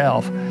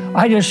myself,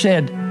 I just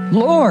said,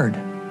 Lord,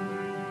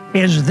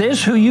 is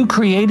this who you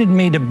created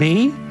me to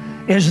be?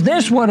 Is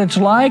this what it's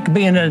like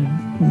being a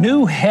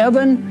new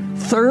heaven,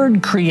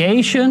 third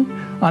creation?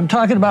 I'm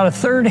talking about a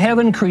third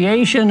heaven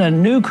creation, a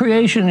new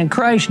creation in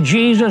Christ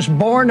Jesus,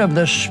 born of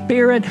the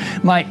Spirit,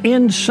 my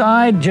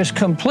inside just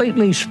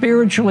completely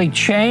spiritually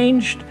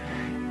changed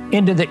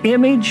into the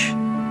image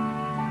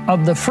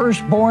of the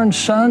firstborn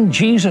Son,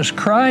 Jesus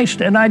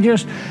Christ. And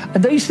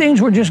these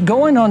things were just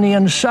going on the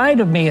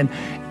inside of me, and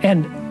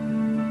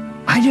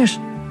I just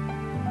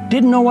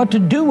didn't know what to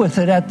do with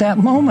it at that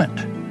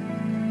moment.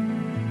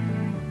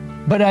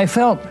 But I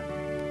felt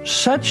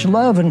such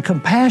love and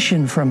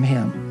compassion from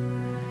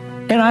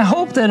Him. And I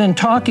hope that in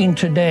talking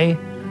today,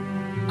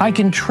 I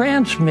can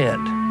transmit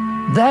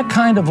that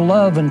kind of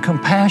love and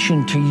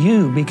compassion to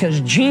you,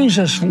 because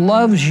Jesus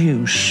loves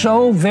you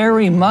so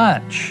very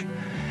much.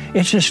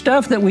 It's the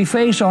stuff that we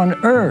face on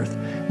earth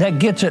that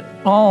gets it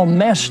all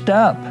messed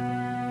up,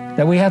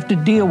 that we have to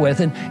deal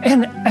with.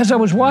 And as I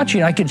was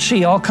watching, I could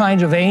see all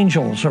kinds of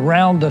angels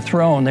around the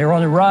throne. They were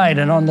on the right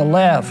and on the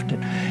left.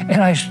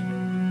 And I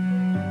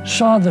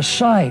saw the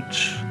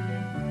sights,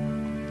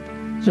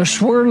 the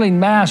swirling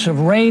mass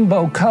of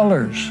rainbow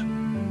colors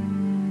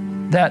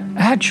that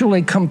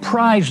actually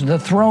comprised the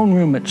throne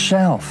room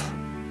itself.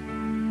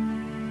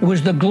 It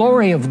was the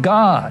glory of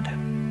God.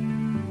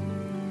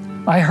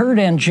 I heard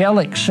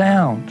angelic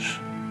sounds.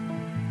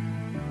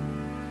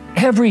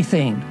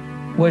 Everything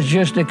was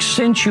just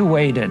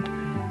accentuated.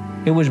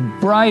 It was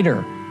brighter.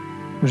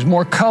 It was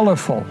more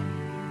colorful.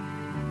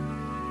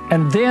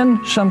 And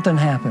then something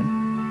happened.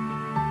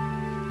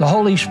 The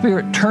Holy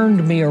Spirit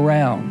turned me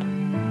around,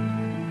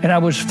 and I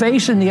was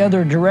facing the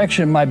other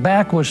direction. My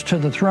back was to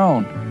the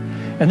throne,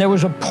 and there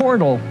was a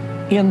portal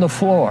in the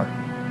floor.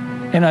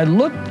 And I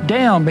looked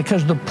down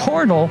because the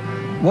portal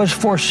was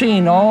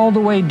foreseen all the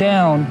way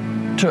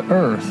down to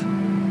earth.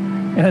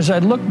 And as I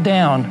looked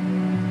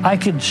down, I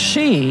could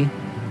see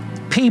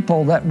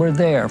people that were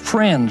there,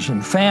 friends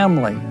and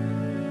family.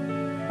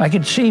 I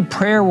could see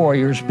prayer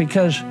warriors,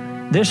 because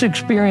this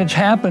experience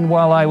happened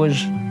while I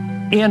was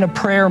in a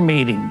prayer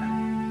meeting.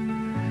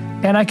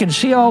 And I could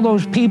see all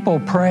those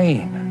people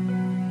praying.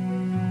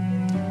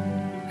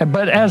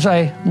 But as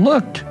I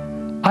looked,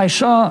 I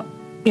saw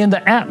in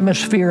the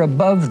atmosphere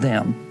above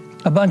them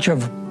a bunch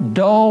of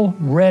dull,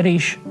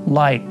 reddish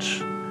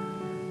lights.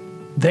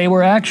 They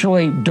were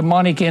actually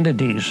demonic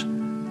entities.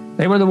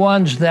 They were the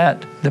ones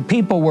that the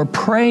people were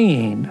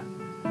praying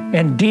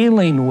and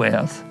dealing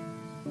with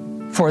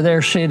for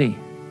their city.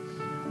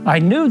 I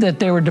knew that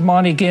they were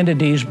demonic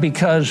entities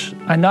because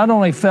I not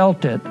only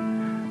felt it,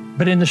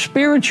 but in the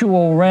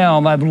spiritual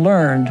realm, I've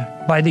learned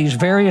by these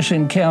various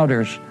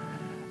encounters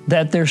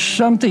that there's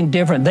something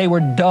different. They were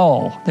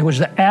dull. There was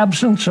the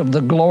absence of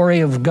the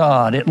glory of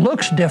God. It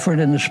looks different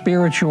in the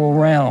spiritual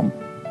realm.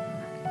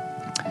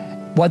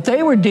 What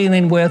they were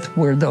dealing with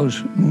were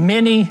those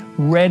many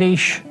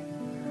reddish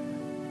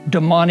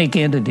demonic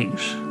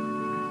entities.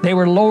 They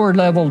were lower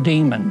level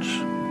demons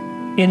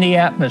in the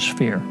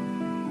atmosphere.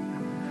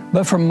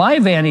 But from my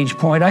vantage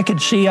point, I could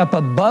see up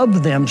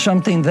above them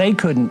something they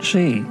couldn't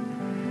see.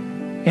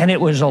 and it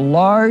was a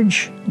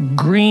large,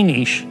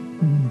 greenish,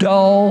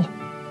 dull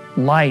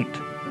light.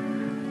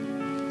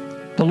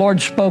 The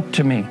Lord spoke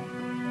to me.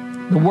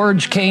 The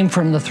words came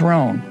from the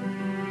throne.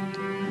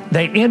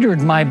 They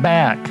entered my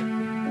back,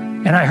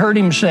 and I heard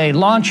him say,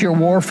 "Launch your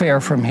warfare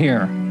from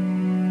here."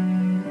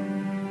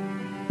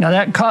 Now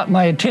that caught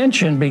my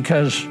attention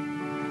because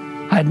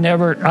I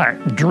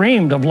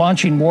dreamed of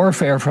launching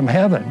warfare from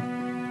heaven.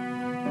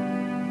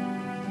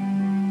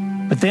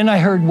 But then I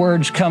heard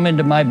words come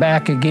into my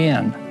back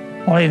again.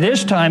 Only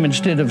this time,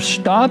 instead of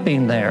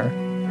stopping there,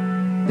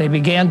 they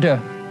began to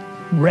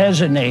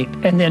resonate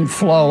and then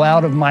flow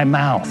out of my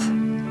mouth.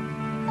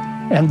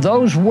 And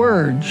those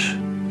words,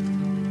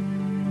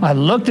 I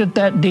looked at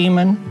that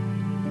demon,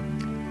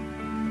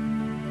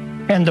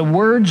 and the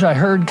words I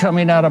heard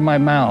coming out of my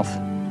mouth,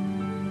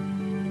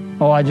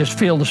 I just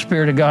feel the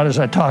Spirit of God as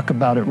I talk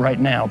about it right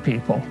now,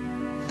 people.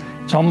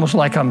 It's almost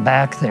like I'm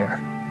back there.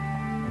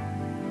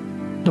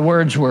 The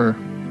words were,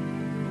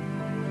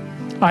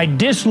 "I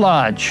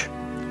dislodge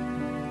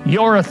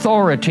your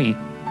authority.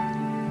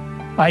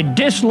 I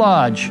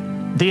dislodge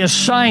the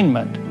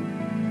assignment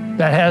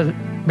that has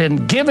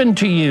been given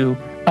to you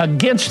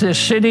against this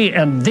city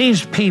and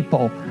these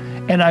people,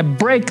 and I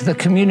break the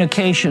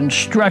communication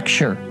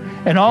structure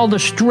and all the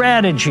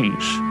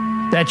strategies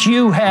that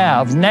you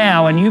have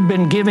now, and you've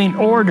been giving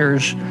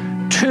orders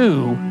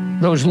to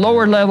those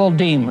lower level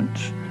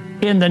demons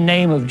in the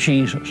name of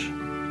Jesus."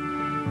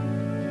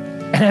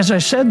 And as I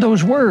said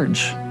those words,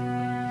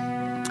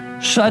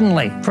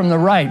 suddenly from the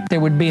right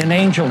there would be an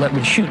angel that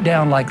would shoot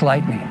down like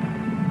lightning.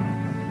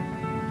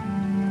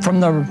 From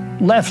the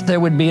left there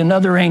would be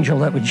another angel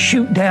that would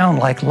shoot down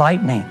like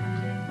lightning.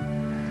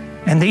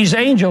 And these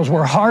angels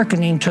were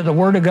hearkening to the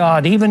Word of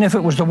God, even if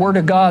it was the Word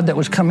of God that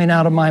was coming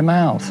out of my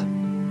mouth.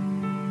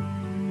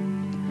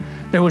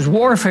 There was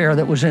warfare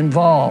that was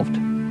involved.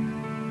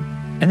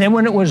 And then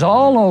when it was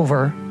all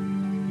over,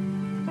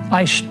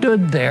 I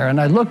stood there and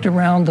I looked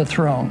around the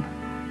throne.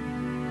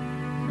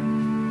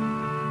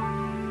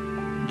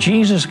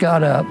 Jesus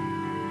got up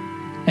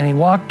and he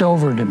walked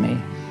over to me.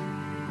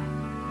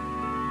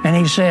 And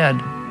he said,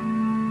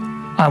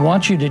 "I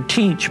want you to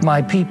teach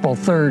my people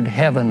third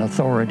heaven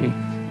authority.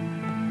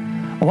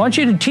 I want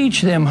you to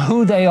teach them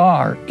who they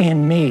are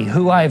in me,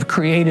 who I've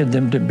created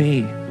them to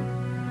be.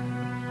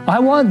 I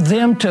want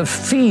them to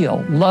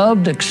feel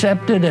loved,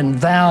 accepted, and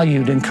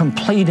valued and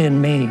complete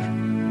in me.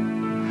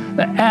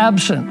 The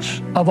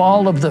absence of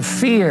all of the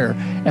fear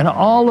and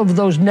all of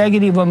those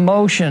negative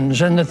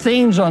emotions and the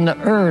things on the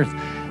earth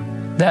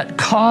that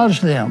cause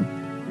them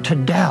to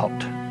doubt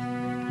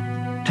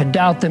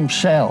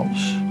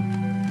themselves,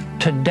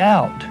 to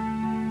doubt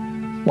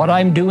what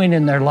I'm doing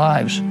in their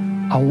lives.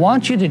 I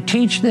want you to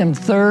teach them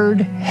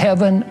third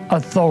heaven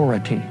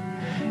authority."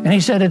 And he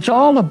said, it's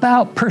all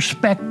about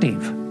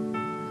perspective.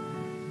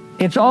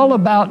 It's all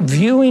about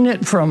viewing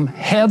it from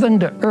heaven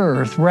to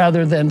earth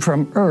rather than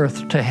from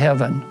earth to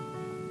heaven.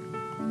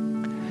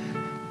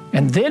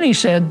 And then he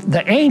said,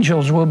 the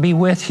angels will be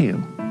with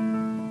you.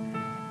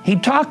 He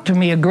talked to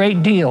me a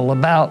great deal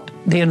about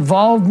the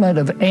involvement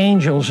of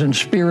angels in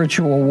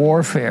spiritual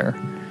warfare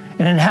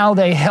and in how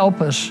they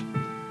help us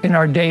in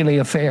our daily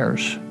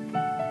affairs.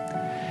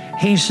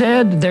 He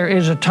said there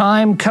is a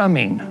time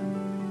coming,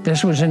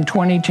 this was in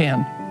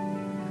 2010,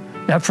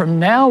 that from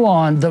now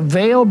on, the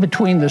veil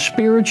between the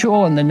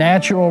spiritual and the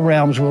natural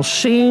realms will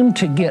seem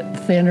to get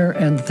thinner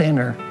and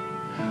thinner.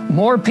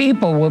 More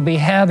people will be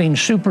having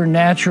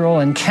supernatural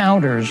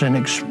encounters and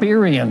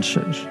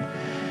experiences.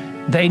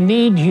 They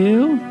need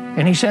you,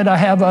 and he said, I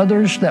have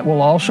others that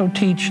will also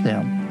teach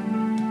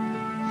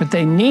them. But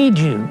they need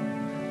you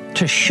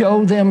to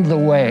show them the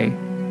way,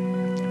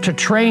 to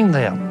train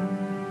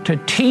them, to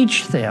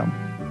teach them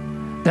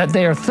that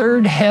they are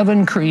third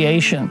heaven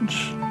creations,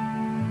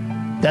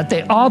 that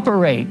they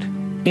operate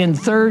in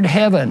third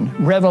heaven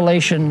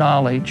revelation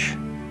knowledge,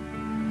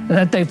 and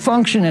that they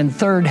function in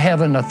third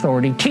heaven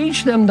authority.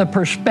 Teach them the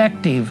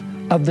perspective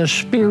of the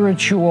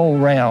spiritual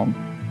realm.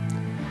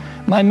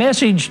 My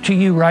message to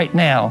you right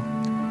now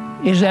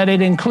is that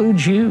it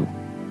includes you,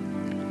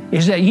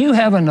 is that you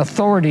have an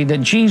authority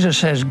that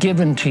Jesus has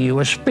given to you,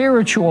 a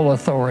spiritual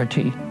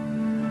authority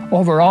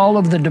over all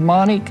of the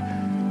demonic,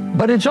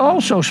 but it's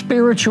also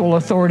spiritual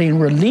authority in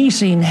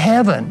releasing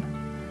heaven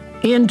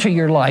into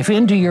your life,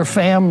 into your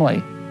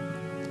family,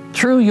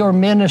 through your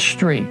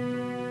ministry,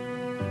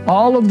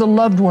 all of the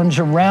loved ones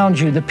around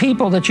you, the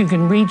people that you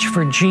can reach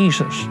for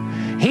Jesus.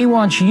 He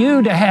wants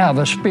you to have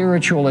a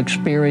spiritual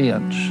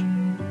experience.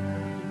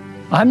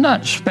 I'm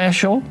not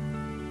special,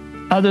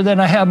 other than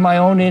I have my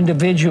own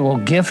individual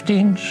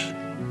giftings,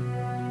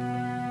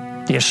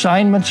 the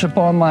assignments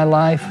upon my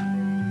life.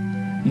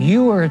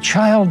 You are a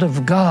child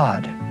of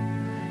God,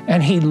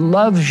 and He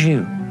loves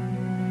you.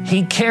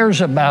 He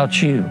cares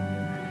about you,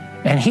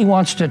 and He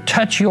wants to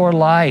touch your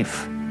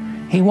life.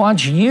 He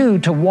wants you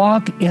to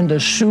walk in the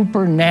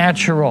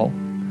supernatural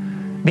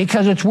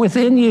because it's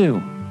within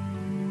you.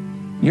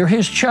 You're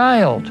His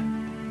child.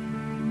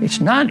 It's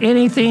not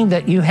anything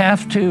that you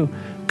have to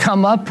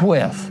come up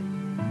with.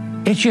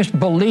 It's just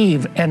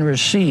believe and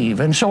receive.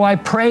 And so I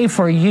pray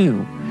for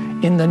you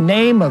in the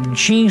name of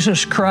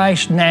Jesus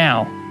Christ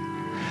now,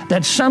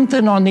 that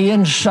something on the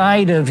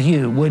inside of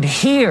you would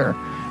hear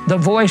the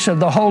voice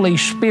of the Holy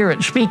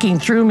Spirit speaking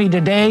through me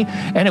today,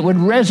 and it would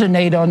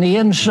resonate on the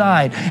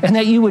inside, and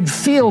that you would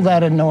feel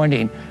that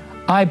anointing.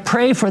 I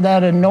pray for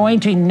that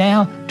anointing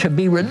now to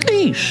be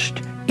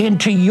released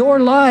into your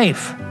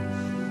life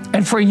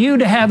and for you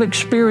to have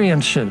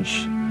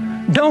experiences.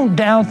 Don't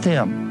doubt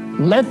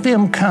them. Let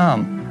them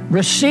come.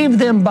 Receive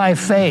them by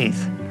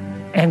faith,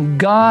 and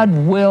God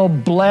will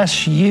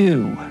bless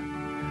you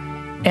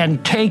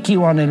and take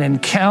you on an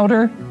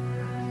encounter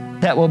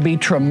that will be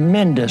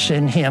tremendous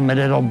in Him, and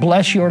it'll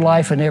bless your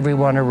life and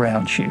everyone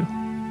around you.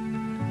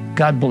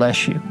 God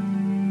bless you.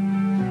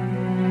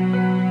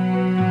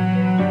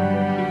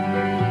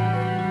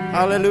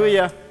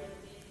 Hallelujah.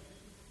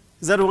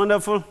 Is that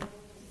wonderful?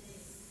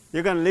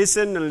 You can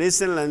listen and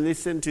listen and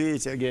listen to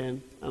it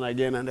again and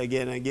again and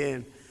again and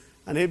again,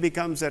 and it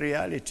becomes a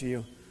reality to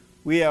you.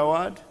 We are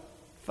what?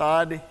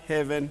 Third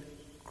heaven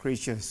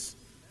creatures.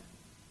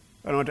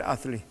 We're not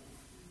earthly.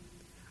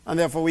 And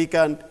therefore we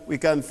can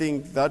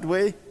think that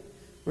way.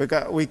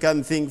 We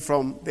can think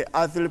from the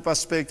earthly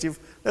perspective.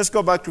 Let's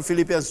go back to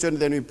Philippians 20,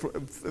 then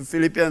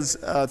Philippians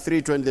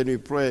 3:20, then we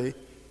pray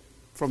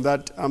from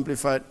that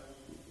amplified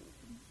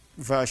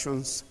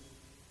versions.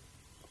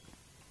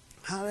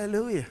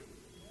 Hallelujah.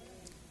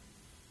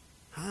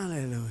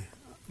 Hallelujah.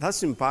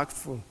 That's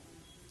impactful.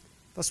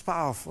 That's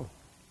powerful.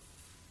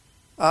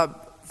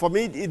 For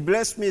me, it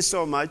blessed me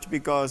so much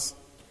because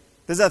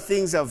these are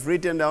things I've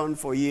written down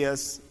for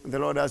years. The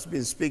Lord has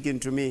been speaking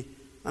to me,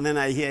 and then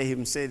I hear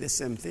Him say the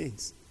same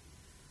things.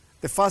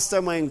 The first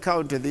time I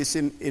encountered this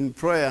in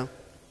prayer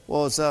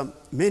was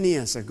many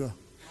years ago.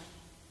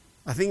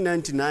 I think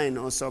 99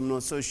 or so, I'm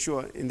not so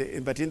sure,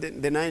 but in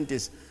the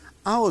 90s.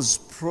 I was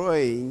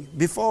praying.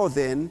 Before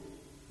then,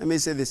 let me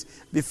say this.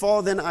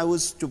 Before then, I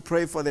was to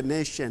pray for the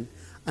nation,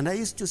 and I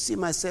used to see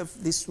myself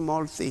this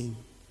small thing,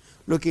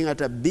 looking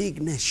at a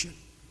big nation,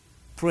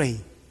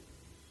 praying.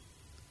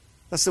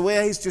 That's the way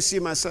I used to see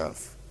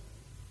myself.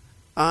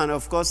 And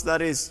of course,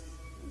 that is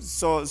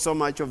so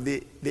much of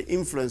the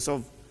influence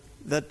of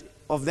that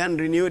then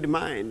renewed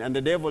mind, and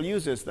the devil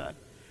uses that.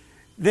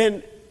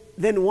 Then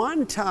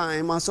one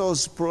time, as I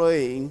was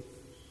praying,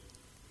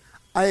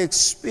 I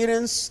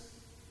experienced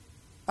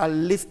a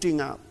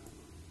lifting up.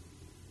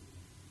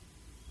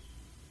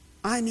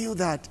 I knew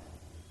that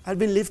I'd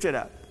been lifted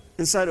up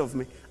inside of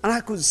me, and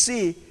I could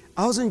see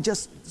I wasn't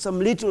just some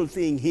little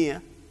thing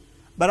here,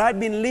 but I'd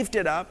been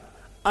lifted up,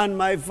 and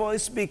my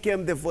voice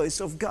became the voice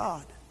of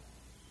God.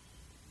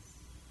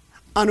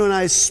 And when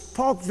I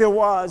spoke the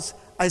words,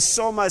 I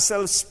saw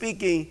myself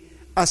speaking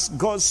as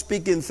God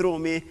speaking through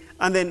me.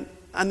 And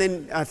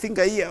then I think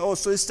a year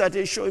also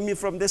started showing me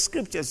from the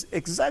scriptures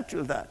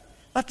exactly that.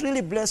 That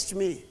really blessed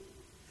me.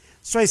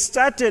 So I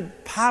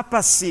started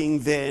purposing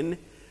then,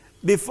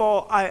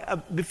 before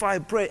I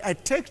pray, I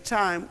take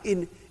time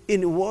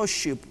in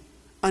worship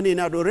and in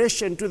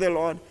adoration to the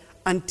Lord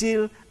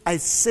until I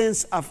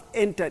sense I've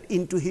entered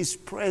into His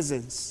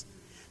presence,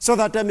 so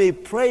that I may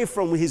pray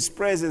from His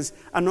presence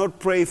and not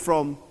pray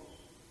from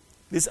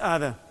this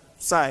other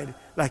side,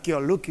 like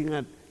you're looking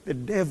at the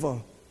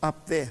devil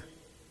up there.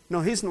 No,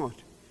 he's not.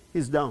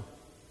 He's down.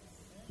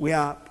 We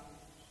are up.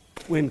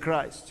 We're in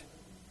Christ.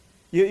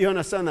 You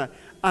understand that?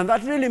 And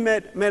that really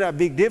made a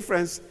big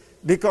difference,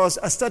 because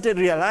I started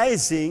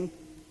realizing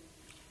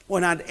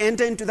when I'd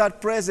enter into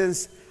that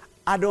presence,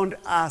 I don't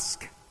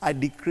ask, I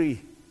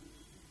decree.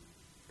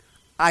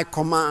 I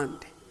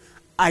command.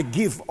 I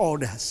give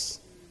orders.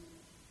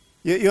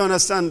 You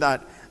understand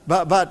that?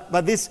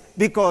 But this,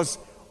 because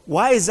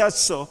why is that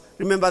so?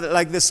 Remember,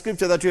 like the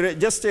scripture that you read,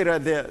 just stay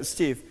right there,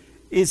 Steve,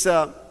 is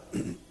the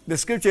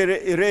scripture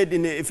you read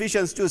in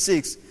Ephesians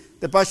 2:6.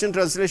 The Passion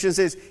Translation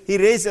says, He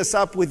raised us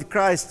up with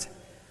Christ,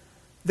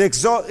 the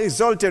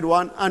exalted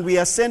one, and we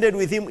ascended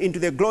with Him into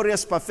the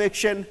glorious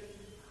perfection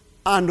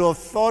and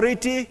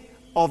authority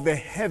of the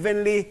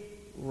heavenly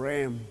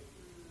realm.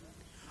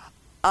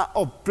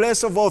 A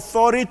place of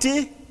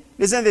authority,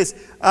 listen to this,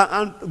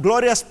 and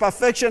glorious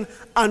perfection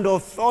and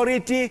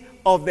authority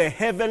of the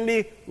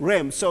heavenly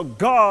realm. So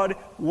God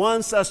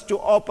wants us to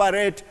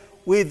operate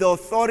with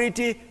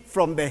authority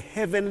from the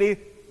heavenly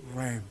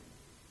realm.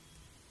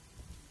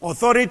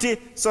 Authority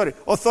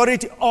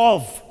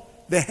of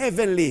the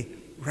heavenly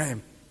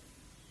realm.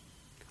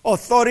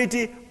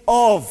 Authority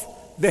of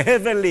the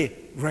heavenly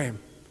realm.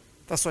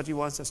 That's what He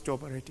wants us to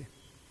operate in.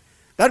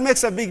 That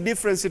makes a big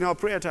difference in our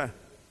prayer time.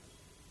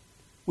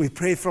 We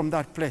pray from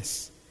that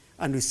place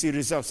and we see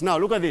results. Now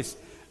look at this.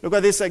 Look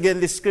at this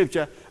again, this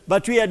scripture.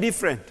 But we are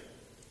different,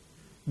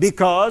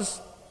 because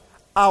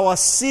our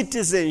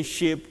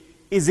citizenship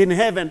is in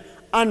heaven,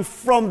 and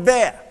from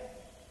there,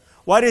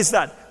 what is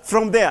that?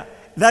 From there,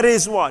 that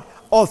is what?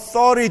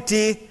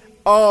 Authority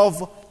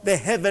of the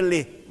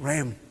heavenly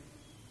realm.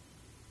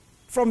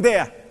 From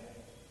there.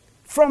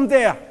 From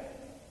there.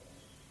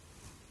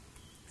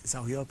 That's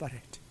how we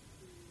operate.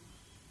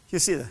 You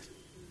see that?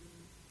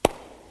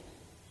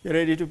 You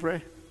ready to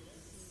pray?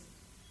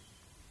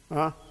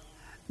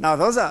 Now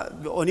those are,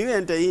 when you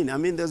enter in, I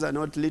mean, those are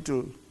not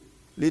little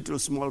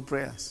small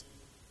prayers.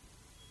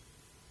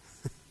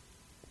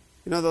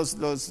 You know those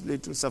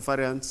little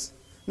safarians?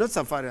 Not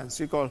safarians,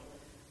 we call,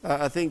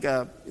 I think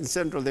in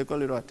Central they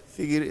call it what?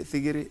 Thigiri?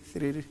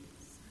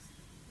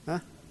 Huh?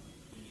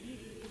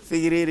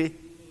 Thigiri?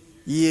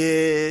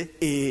 Yeah,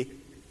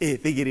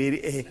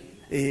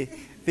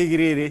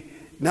 Thigiri.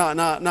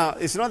 Now,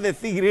 it's not the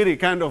Thigiri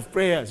kind of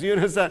prayers. You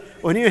understand?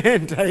 When you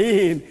enter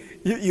in,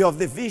 you have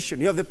the vision,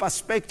 you have the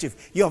perspective,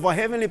 you have a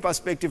heavenly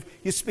perspective.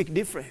 You speak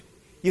different,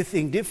 you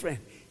think different,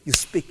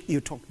 you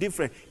talk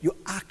different, you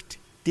act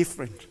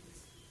different.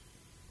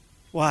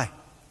 Why?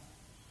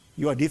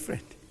 You are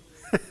different.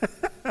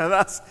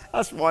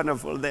 That's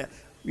wonderful there.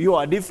 You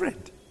are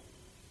different.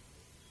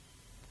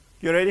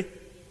 You ready?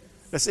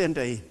 Let's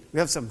enter in. We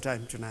have some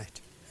time tonight.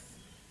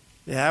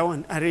 Yeah,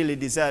 I really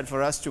desired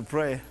for us to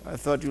pray. I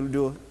thought you'll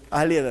do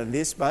earlier than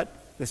this, but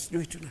let's do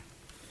it tonight.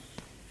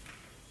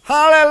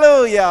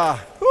 Hallelujah!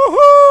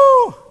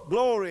 Woohoo!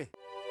 Glory!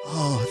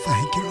 Oh,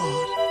 thank you,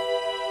 Lord.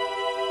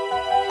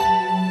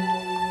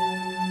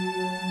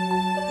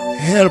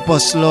 Help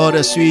us, Lord,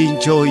 as we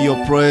enjoy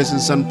your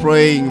presence and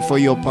praying for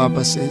your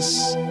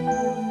purposes.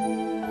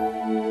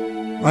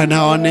 Right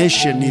now, our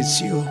nation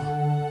needs you.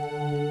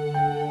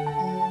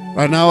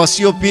 Right now, as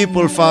your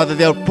people, Father,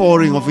 they are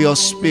pouring of your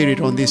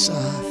Spirit on this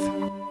earth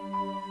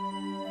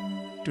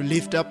to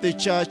lift up the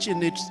church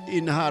in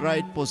her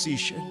right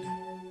position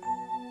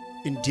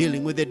in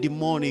dealing with the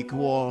demonic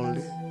world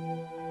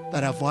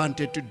that have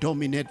wanted to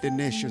dominate the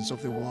nations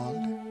of the world.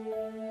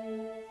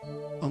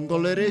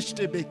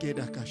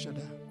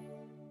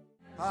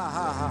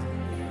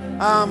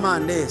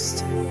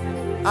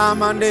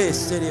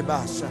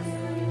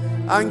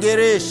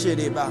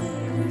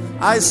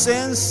 I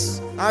sense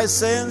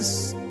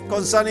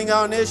concerning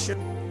our nation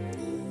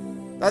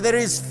that there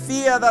is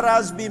fear that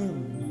has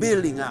been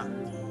building up.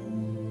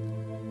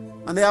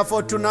 And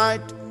therefore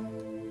tonight,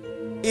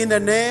 in the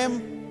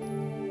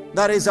name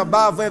that is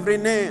above every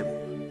name,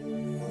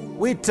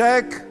 we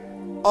take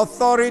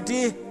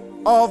authority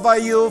over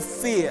you,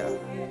 fear.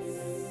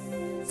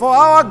 For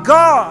our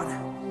God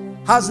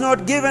has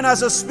not given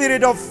us a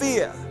spirit of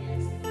fear,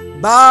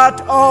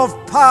 but of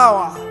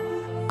power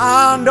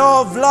and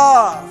of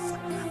love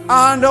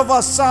and of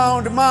a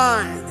sound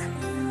mind.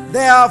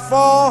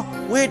 Therefore,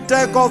 we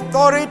take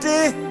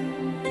authority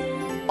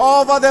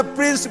over the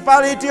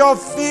principality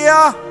of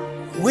fear.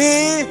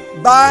 We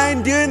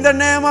bind you in the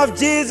name of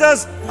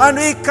Jesus, and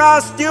we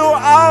cast you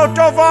out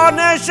of our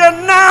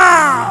nation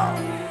now.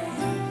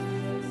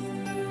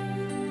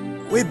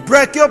 We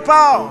break your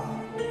power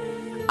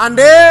and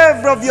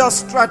every of your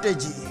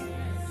strategy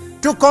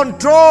to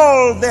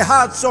control the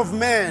hearts of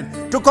men,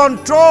 to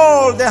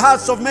control the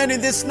hearts of men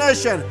in this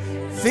nation.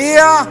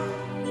 Fear,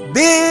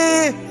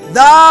 be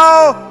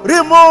thou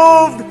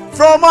removed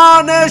from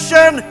our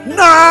nation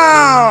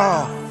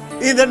now,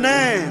 in the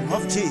name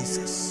of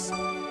Jesus.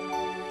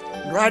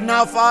 Right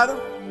now, Father,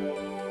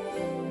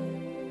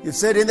 you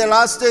said in the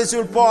last days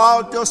you'll pour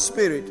out your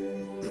Spirit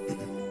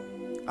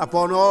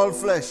upon all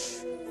flesh.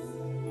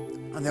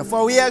 And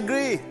therefore we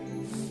agree,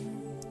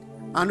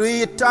 and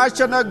we touch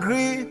and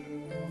agree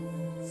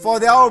for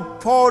the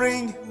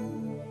outpouring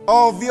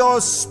of your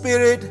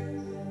Spirit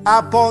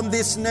upon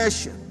this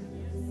nation.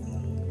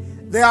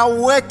 The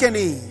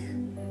awakening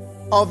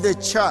of the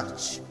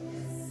church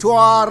to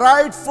our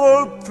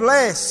rightful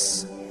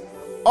place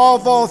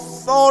of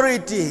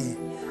authority,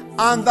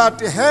 and that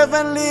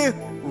heavenly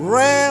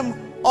realm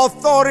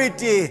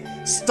authority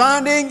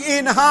standing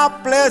in her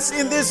place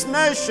in this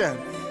nation.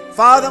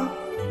 Father,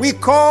 we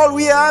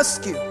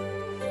ask you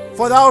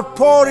for the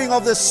outpouring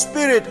of the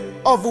Spirit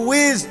of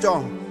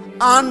wisdom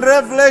and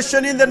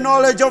revelation in the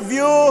knowledge of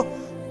you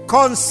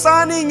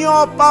concerning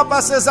your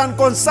purposes and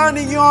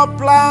concerning your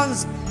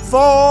plans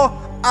for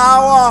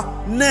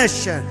our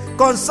nation,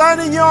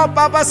 concerning your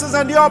purposes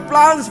and your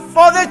plans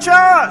for the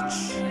church.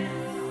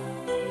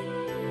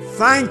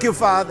 Thank you,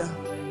 Father.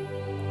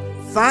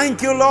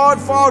 Thank you, Lord,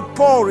 for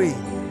outpouring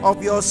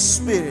of your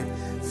Spirit.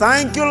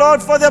 Thank you,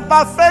 Lord, for the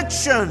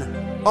perfection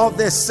of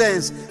the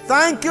saints.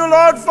 Thank you,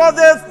 Lord, for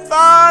the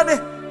third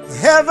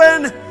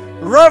heaven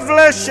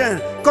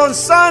revelation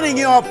concerning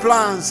your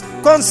plans,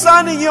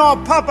 concerning your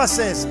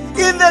purposes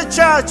in the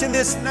church, in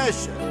this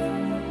nation.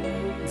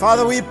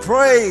 Father, we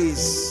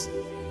praise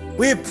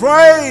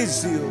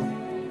you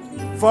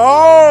for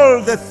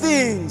all the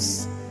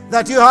things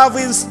that you have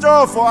in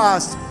store for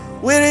us.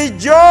 We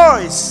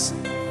rejoice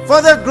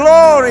for the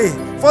glory,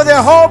 for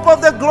the hope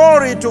of the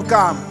glory to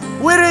come.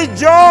 We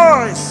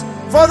rejoice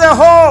for the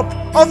hope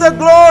of the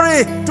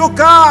glory to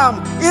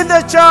come in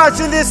the church,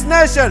 in this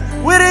nation.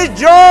 We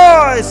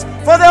rejoice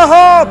for the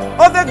hope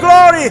of the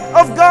glory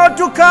of God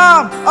to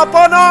come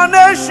upon our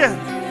nation,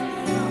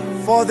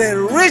 for the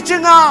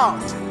reaching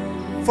out,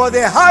 for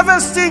the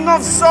harvesting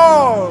of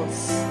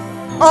souls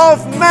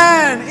of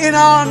men in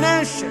our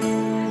nation.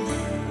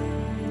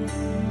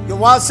 Your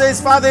word says,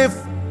 Father,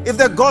 if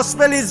the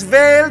gospel is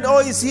veiled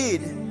or is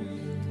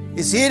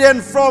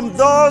hidden from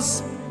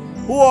those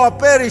who are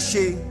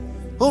perishing,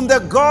 whom the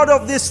God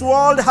of this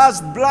world has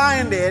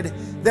blinded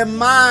the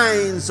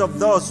minds of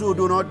those who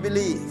do not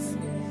believe.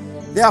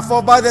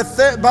 Therefore, by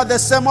the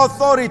same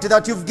authority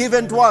that you've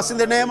given to us in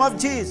the name of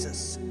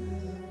Jesus,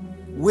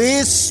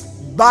 we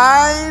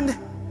bind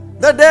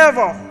the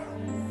devil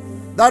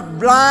that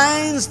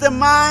blinds the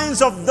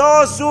minds of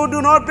those who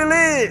do not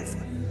believe.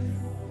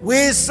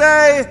 We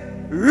say,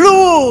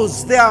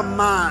 lose their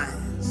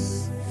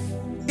minds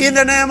in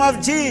the name of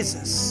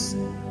Jesus.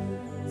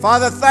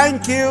 Father,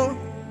 thank you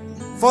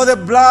for the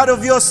blood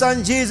of your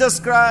Son Jesus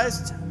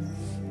Christ.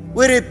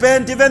 We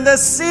repent even the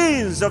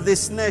sins of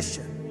this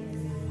nation.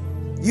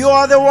 You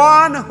are the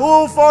one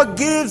who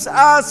forgives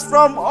us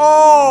from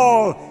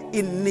all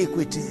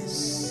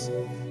iniquities.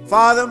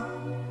 Father,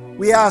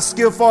 we ask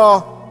you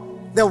for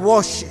the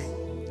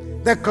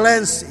washing, the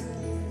cleansing,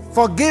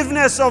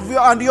 forgiveness of you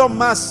and your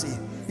mercy,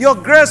 your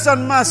grace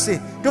and mercy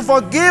to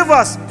forgive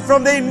us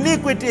from the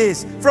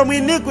iniquities,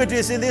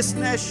 in this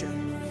nation.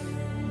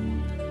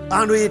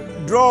 And we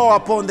draw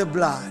upon the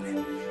blood.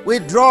 We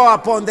draw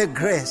upon the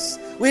grace.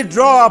 We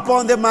draw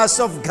upon the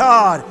mercy of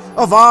God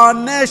of our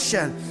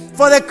nation,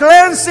 for the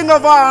cleansing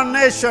of our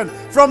nation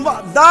from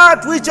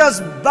that which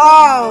has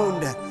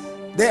bound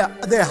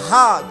the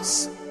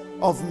hearts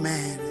of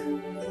men,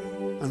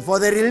 and for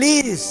the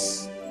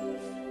release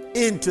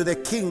into the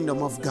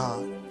kingdom of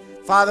God.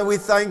 Father, we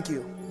thank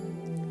you.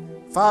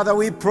 Father,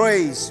 we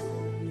praise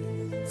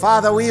you.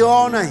 Father, we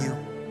honor you.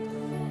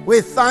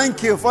 We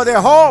thank you for the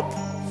hope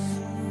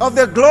of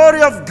the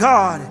glory of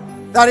God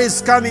that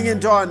is coming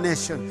into our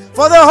nation,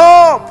 for the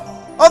hope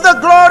of the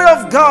glory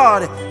of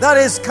God that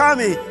is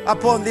coming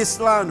upon this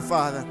land,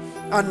 Father,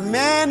 and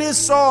many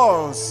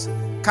souls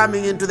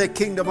coming into the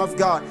kingdom of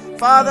God.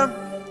 Father,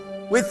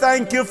 we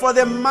thank you for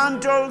the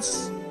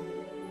mantles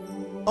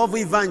of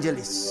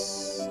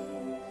evangelists,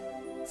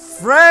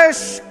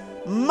 fresh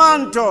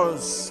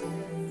mantles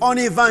on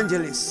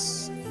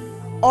evangelists,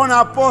 on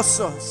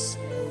apostles,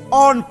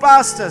 on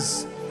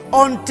pastors,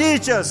 on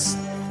teachers,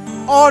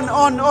 on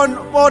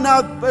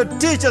our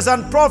teachers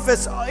and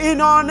prophets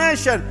in our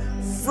nation.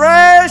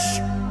 Fresh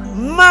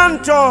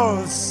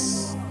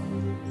mantles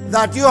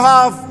that you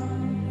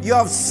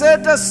have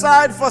set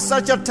aside for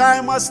such a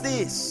time as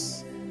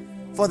this,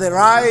 for the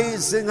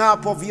rising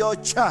up of your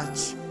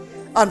church,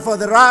 and for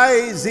the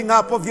rising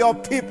up of your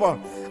people,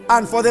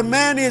 and for the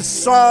many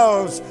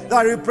souls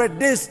that are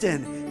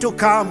predestined to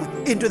come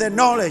into the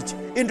knowledge,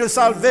 into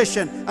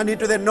salvation, and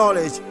into the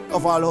knowledge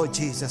of our Lord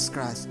Jesus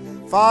Christ.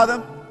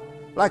 Father,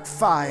 like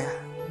fire,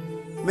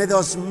 may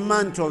those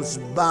mantles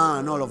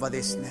burn all over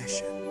this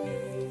nation.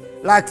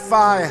 Like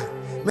fire,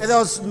 may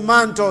those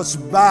mantles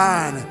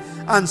burn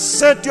and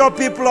set your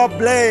people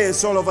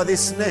ablaze all over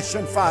this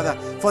nation, Father,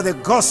 for the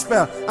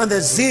gospel and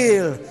the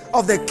zeal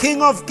of the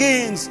King of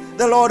Kings,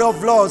 the Lord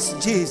of Lords,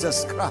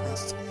 Jesus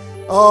Christ.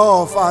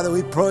 Oh, Father,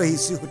 we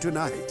praise you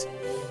tonight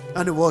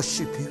and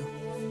worship you.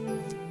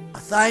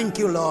 Thank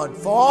you, Lord,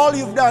 for all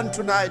you've done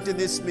tonight in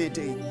this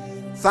meeting.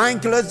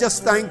 Thank you. Let's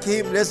just thank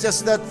him. Let's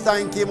just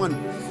thank him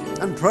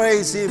and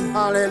praise him.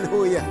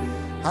 Hallelujah.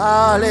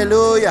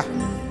 Hallelujah.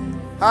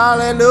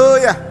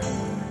 Hallelujah.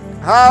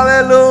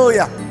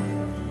 Hallelujah.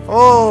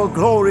 Oh,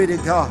 glory to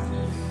God.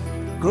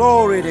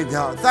 Glory to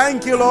God.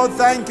 Thank you, Lord.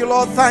 Thank you,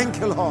 Lord. Thank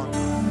you, Lord.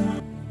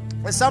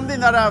 It's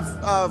something that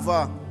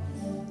I've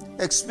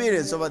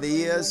experienced over the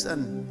years,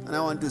 and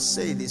I want to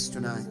say this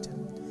tonight.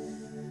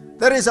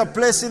 There is a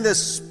place in the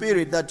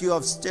Spirit that you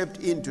have stepped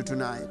into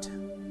tonight.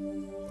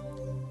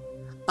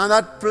 And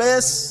that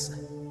place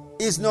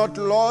is not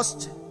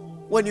lost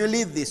when you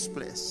leave this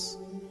place.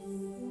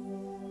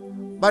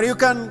 But you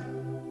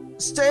can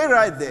stay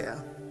right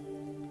there.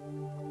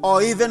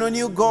 Or even when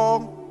you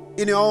go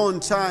in your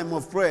own time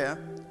of prayer,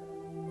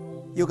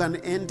 you can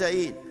enter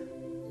in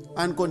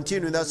and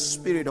continue that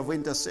spirit of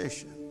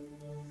intercession.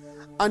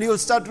 And you'll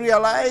start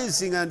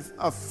realizing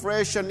a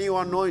fresh and new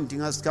anointing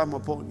has come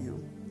upon you.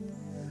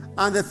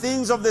 And the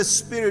things of the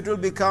Spirit will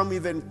become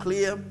even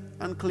clear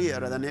and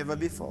clearer than ever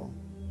before.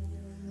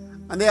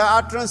 And there are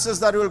utterances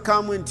that will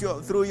come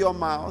through your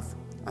mouth,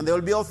 and there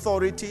will be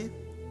authority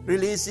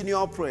released in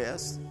your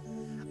prayers.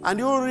 And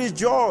you will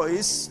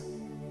rejoice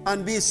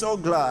and be so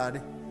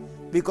glad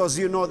because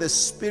you know the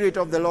Spirit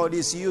of the Lord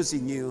is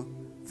using you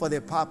for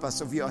the purpose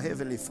of your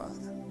Heavenly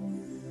Father.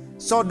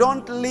 So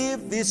don't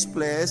leave this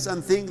place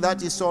and think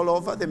that it's all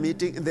over, the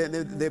meeting,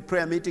 the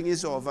prayer meeting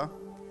is over,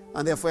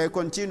 and therefore I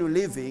continue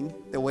living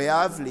the way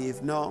I've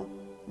lived. No.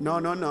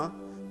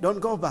 Don't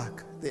go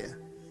back there.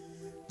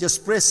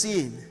 Just press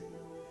in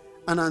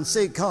and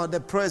say, God,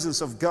 the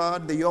presence of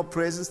God, your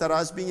presence that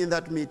has been in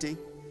that meeting,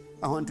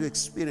 I want to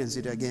experience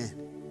it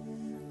again.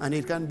 And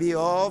it can be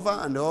over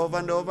and over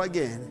and over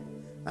again.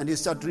 And you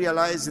start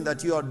realizing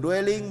that you are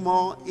dwelling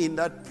more in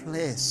that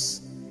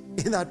place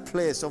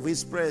of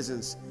His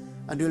presence.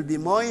 And you'll be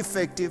more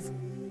effective,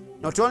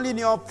 not only in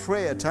your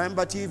prayer time,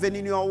 but even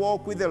in your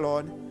walk with the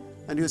Lord.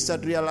 And you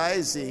start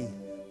realizing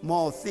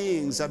more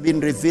things have been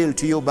revealed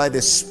to you by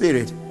the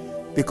Spirit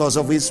because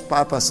of His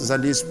purposes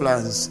and His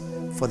plans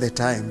for the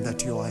time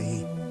that you are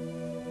in.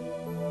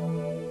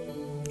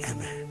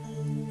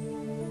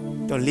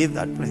 Amen. Don't leave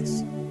that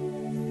place.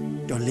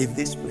 Don't leave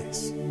this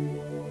place.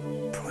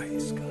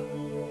 Praise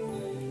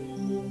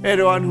God.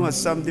 Anyone who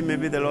has something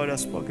maybe the Lord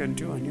has spoken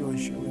to and you want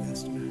to share with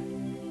us tonight.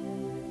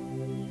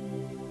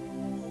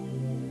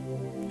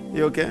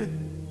 You okay?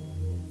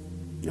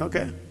 You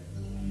okay?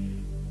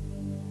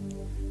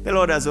 The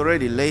Lord has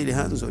already laid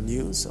hands on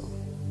you, so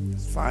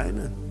it's fine.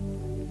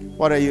 And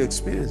what are you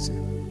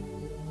experiencing?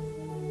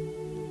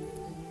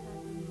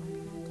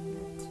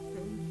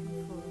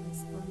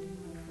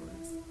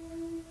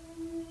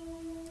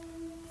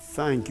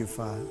 Thank you,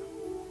 Father.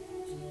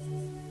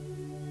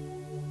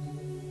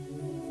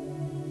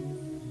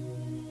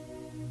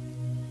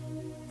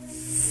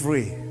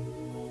 Free.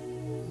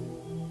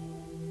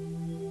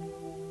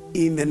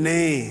 In the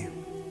name.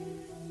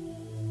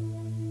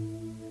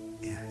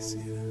 Yes,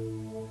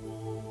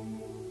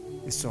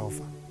 it's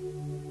over.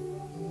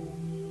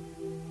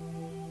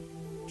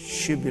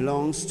 She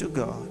belongs to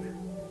God.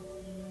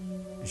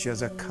 She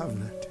has a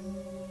covenant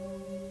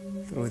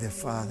through the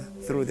Father,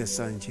 through the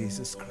Son,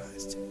 Jesus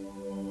Christ.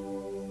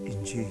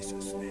 In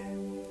Jesus'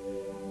 name.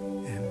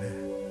 Amen.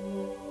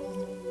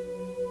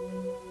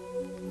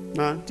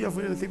 No, do you have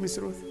anything, Miss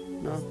Ruth?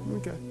 No?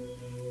 Okay.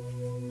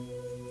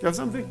 Do you have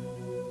something?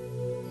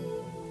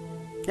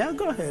 Yeah,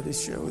 go ahead and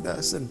share with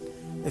us. And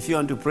if you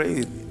want to pray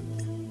with me.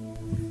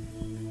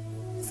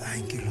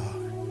 Thank you,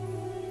 Lord.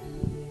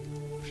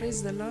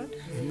 Praise the Lord.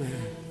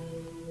 Amen.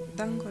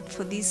 Thank God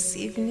for this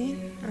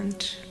evening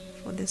and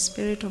for the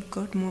Spirit of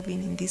God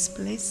moving in this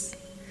place.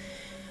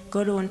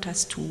 God wants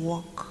us to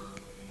walk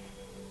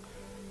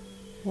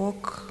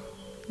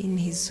in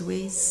His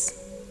ways,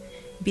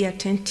 be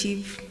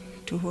attentive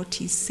to what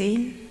He's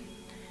saying,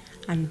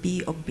 and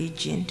be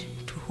obedient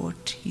to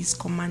what He's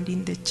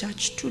commanding the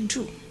church to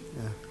do.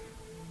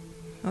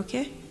 Yeah.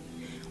 Okay?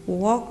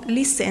 Walk,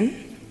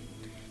 listen,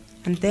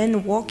 and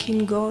then walk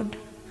in God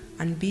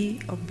and be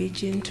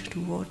obedient to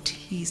what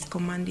He is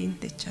commanding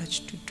the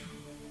church to do.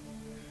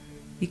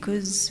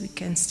 Because we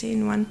can stay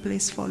in one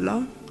place for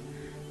long,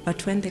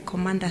 but when the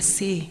commanders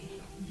say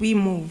we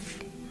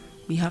move,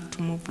 we have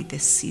to move with the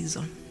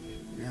season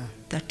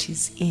that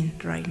is in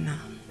right now.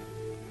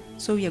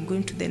 So we are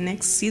going to the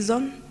next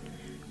season.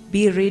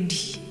 Be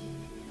ready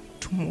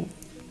to move.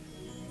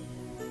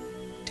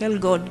 Tell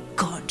God,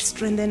 God,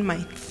 strengthen my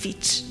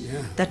feet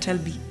that I'll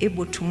be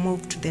able to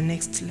move to the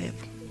next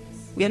level.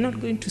 We are not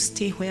going to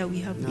stay where we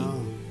have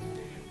been.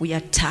 We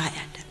are tired.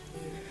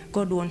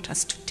 God wants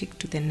us to take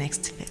to the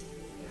next level,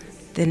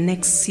 the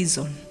next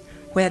season,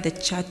 where the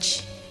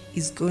church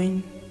is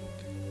going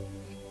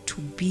to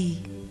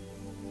be.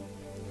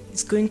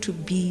 It's going to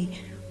be,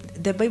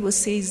 the Bible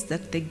says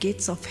that the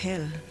gates of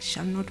hell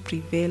shall not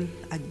prevail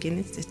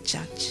against the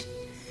church.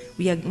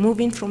 We are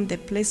moving from the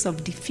place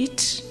of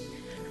defeat,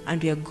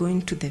 and we are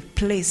going to the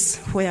place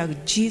where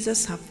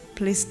Jesus has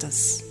placed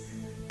us,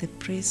 the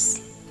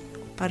place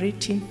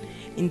operating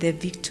in the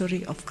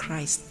victory of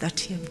Christ that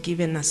He has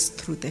given us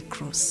through the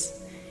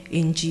cross.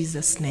 In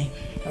Jesus' name.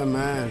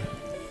 Amen.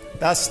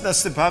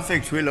 That's the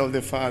perfect will of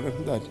the Father,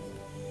 that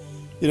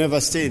you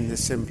never stay in the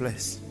same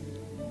place.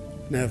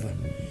 Never.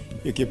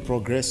 You keep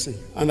progressing.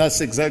 And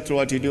that's exactly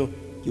what you do.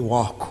 You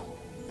walk.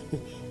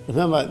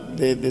 Remember,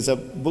 there's a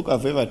book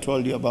I've ever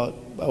told you about.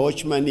 A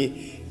watchman,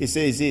 he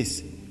says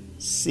this: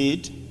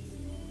 sit,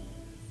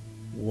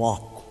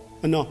 walk.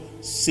 No,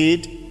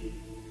 sit,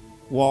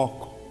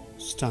 walk,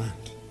 stand.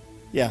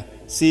 Yeah,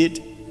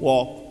 sit,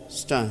 walk,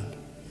 stand.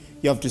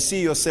 You have to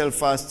see yourself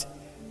first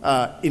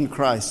in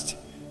Christ,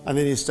 and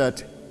then you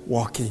start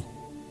walking.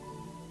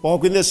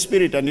 Walk in the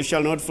Spirit, and you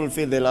shall not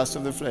fulfill the lust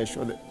of the flesh.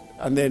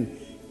 And then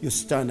you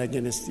stand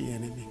against the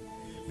enemy.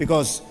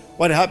 Because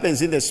what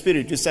happens in the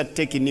Spirit, you start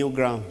taking new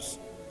grounds.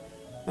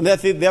 And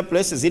there are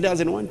places He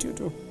doesn't want you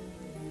to.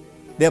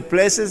 There are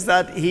places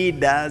that He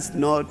does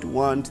not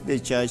want the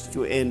church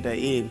to enter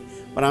in.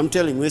 But I'm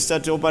telling you, we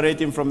start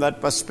operating from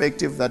that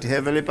perspective, that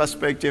heavenly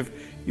perspective,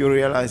 you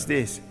realize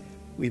this: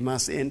 we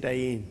must enter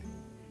in.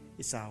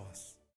 It's ours.